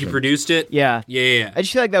Madison He produced it? Yeah. Yeah. I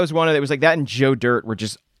just feel like that was one of... It was like that and Joe Dirt were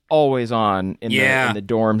just always on in the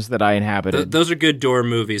dorms that I inhabited. Those are good dorm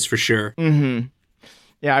movies for sure. Mm-hmm.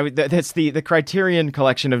 Yeah, that's the Criterion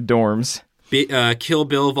collection of dorms. Kill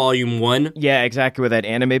Bill Volume 1. Yeah, exactly, with that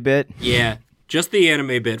anime bit. Yeah, just the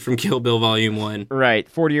anime bit from Kill Bill Volume 1. Right,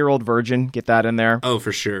 40-Year-Old Virgin, get that in there. Oh,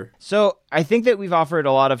 for sure. So I think that we've offered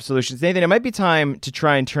a lot of solutions. Nathan, it might be time to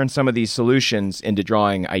try and turn some of these solutions into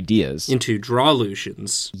drawing ideas. Into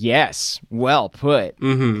drawlutions. Yes, well put.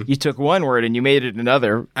 Mm-hmm. You took one word and you made it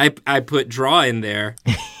another. I put draw in there.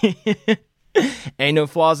 Ain't no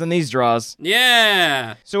flaws in these draws.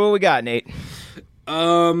 Yeah. So what we got, Nate?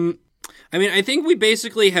 I think we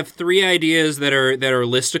basically have 3 ideas that are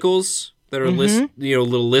listicles. That are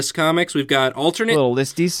little list comics. We've got alternate little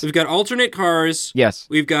listies. We've got alternate cars. Yes.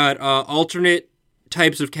 We've got alternate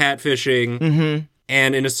types of catfishing. Mm-hmm.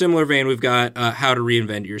 And in a similar vein, we've got how to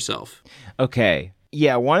reinvent yourself. Okay.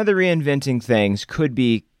 Yeah, one of the reinventing things could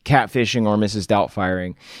be catfishing or Mrs.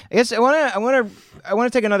 Doubtfiring. I guess I want to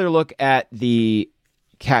take another look at the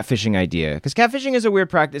catfishing idea, because catfishing is a weird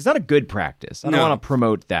practice. It's not a good practice. I don't want to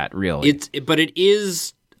promote that really. But it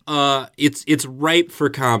is. It's ripe for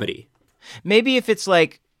comedy. Maybe if it's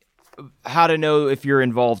like how to know if you're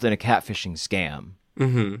involved in a catfishing scam.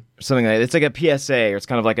 Mm-hmm. Something like that. It's like a PSA, or it's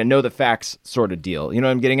kind of like a know the facts sort of deal. You know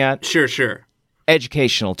what I'm getting at? Sure.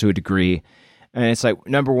 Educational to a degree. And it's like,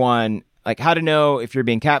 number one, like how to know if you're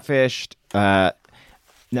being catfished. What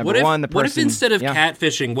if instead of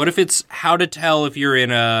catfishing, what if it's how to tell if you're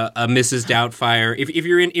in a Mrs. Doubtfire,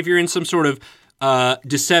 if you're in some sort of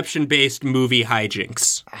deception-based movie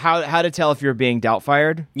hijinks? How to tell if you're being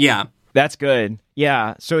doubtfired? Yeah. That's good.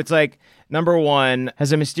 Yeah. So it's like, number one,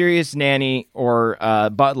 has a mysterious nanny or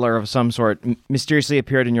butler of some sort mysteriously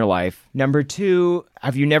appeared in your life? Number two,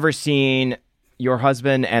 have you never seen your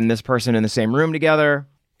husband and this person in the same room together?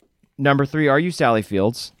 Number three, are you Sally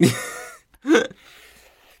Fields?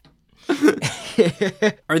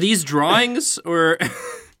 Are these drawings or...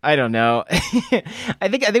 I don't know. I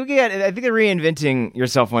think the reinventing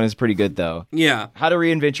yourself one is pretty good though. Yeah. How to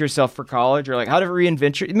reinvent yourself for college, or like how to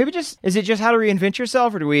reinvent is it just how to reinvent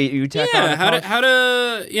yourself, or do you tack on how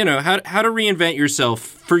to reinvent yourself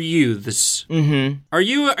for youths? Mm-hmm. Are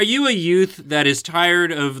you a youth that is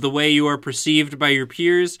tired of the way you are perceived by your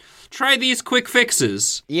peers? Try these quick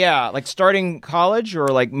fixes. Yeah, like starting college or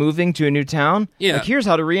like moving to a new town. Yeah. Like here's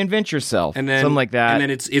how to reinvent yourself. And then something like that. And then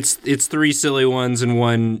it's 3 silly ones and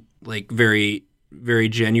one like very, very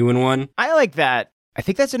genuine one. I like that. I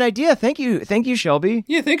think that's an idea. Thank you, Shelby.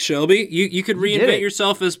 Yeah, thanks, Shelby. You could reinvent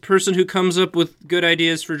yourself as person who comes up with good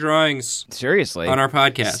ideas for drawings. Seriously. On our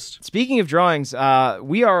podcast. Speaking of drawings,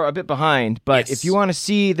 we are a bit behind, but if you want to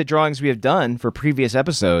see the drawings we have done for previous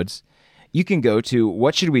episodes, you can go to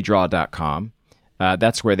whatshoulddwedraw.com.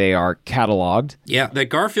 That's where they are cataloged. Yeah, that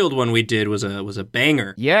Garfield one we did was a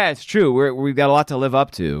banger. Yeah, it's true. We've got a lot to live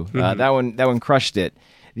up to. That one crushed it.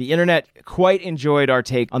 The internet quite enjoyed our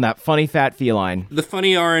take on that funny fat feline. The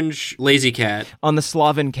funny orange lazy cat. On the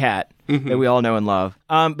Slaven cat that we all know and love.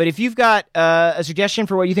 But if you've got a suggestion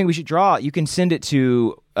for what you think we should draw, you can send it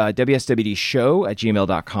to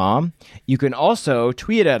wswdshow@gmail.com. You can also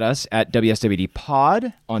tweet at us at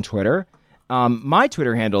wswdpod on Twitter. My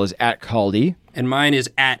Twitter handle is @Caldy. And mine is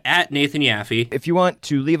at Nathan Yaffe. If you want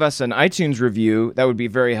to leave us an iTunes review, that would be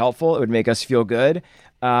very helpful. It would make us feel good.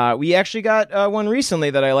 We actually got one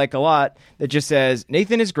recently that I like a lot that just says,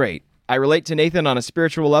 Nathan is great. I relate to Nathan on a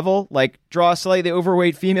spiritual level, like draw a slightly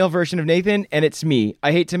overweight female version of Nathan, and it's me.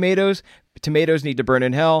 I hate tomatoes. Tomatoes need to burn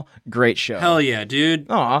in hell. Great show. Hell yeah, dude.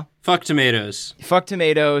 Aw. Fuck tomatoes. Fuck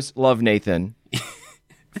tomatoes. Love Nathan.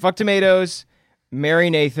 Fuck tomatoes.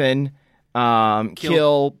 Marry Nathan.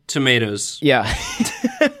 Kill tomatoes. Yeah.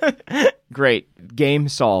 Great. Game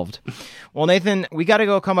solved. Well, Nathan, we got to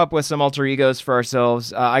go come up with some alter egos for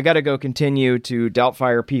ourselves. I got to go continue to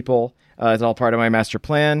Doubtfire people. It's all part of my master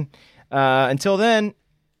plan. Until then,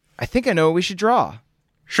 I think I know what we should draw.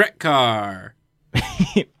 Shrek car.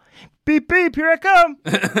 Beep, beep, here I come.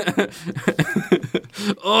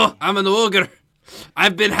 Oh, I'm an ogre.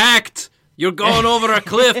 I've been hacked. You're going over a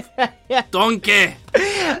cliff. Donkey.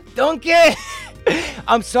 Donkey.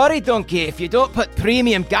 I'm sorry, Donkey. If you don't put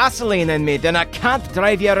premium gasoline in me, then I can't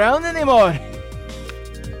drive you around anymore.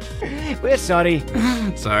 We're sorry.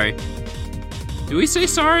 Sorry. Do we say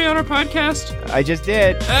sorry on our podcast? I just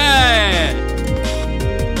did. Hey!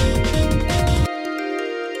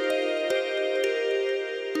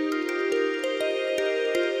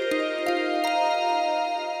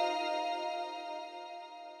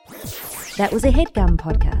 That was a HeadGum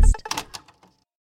podcast.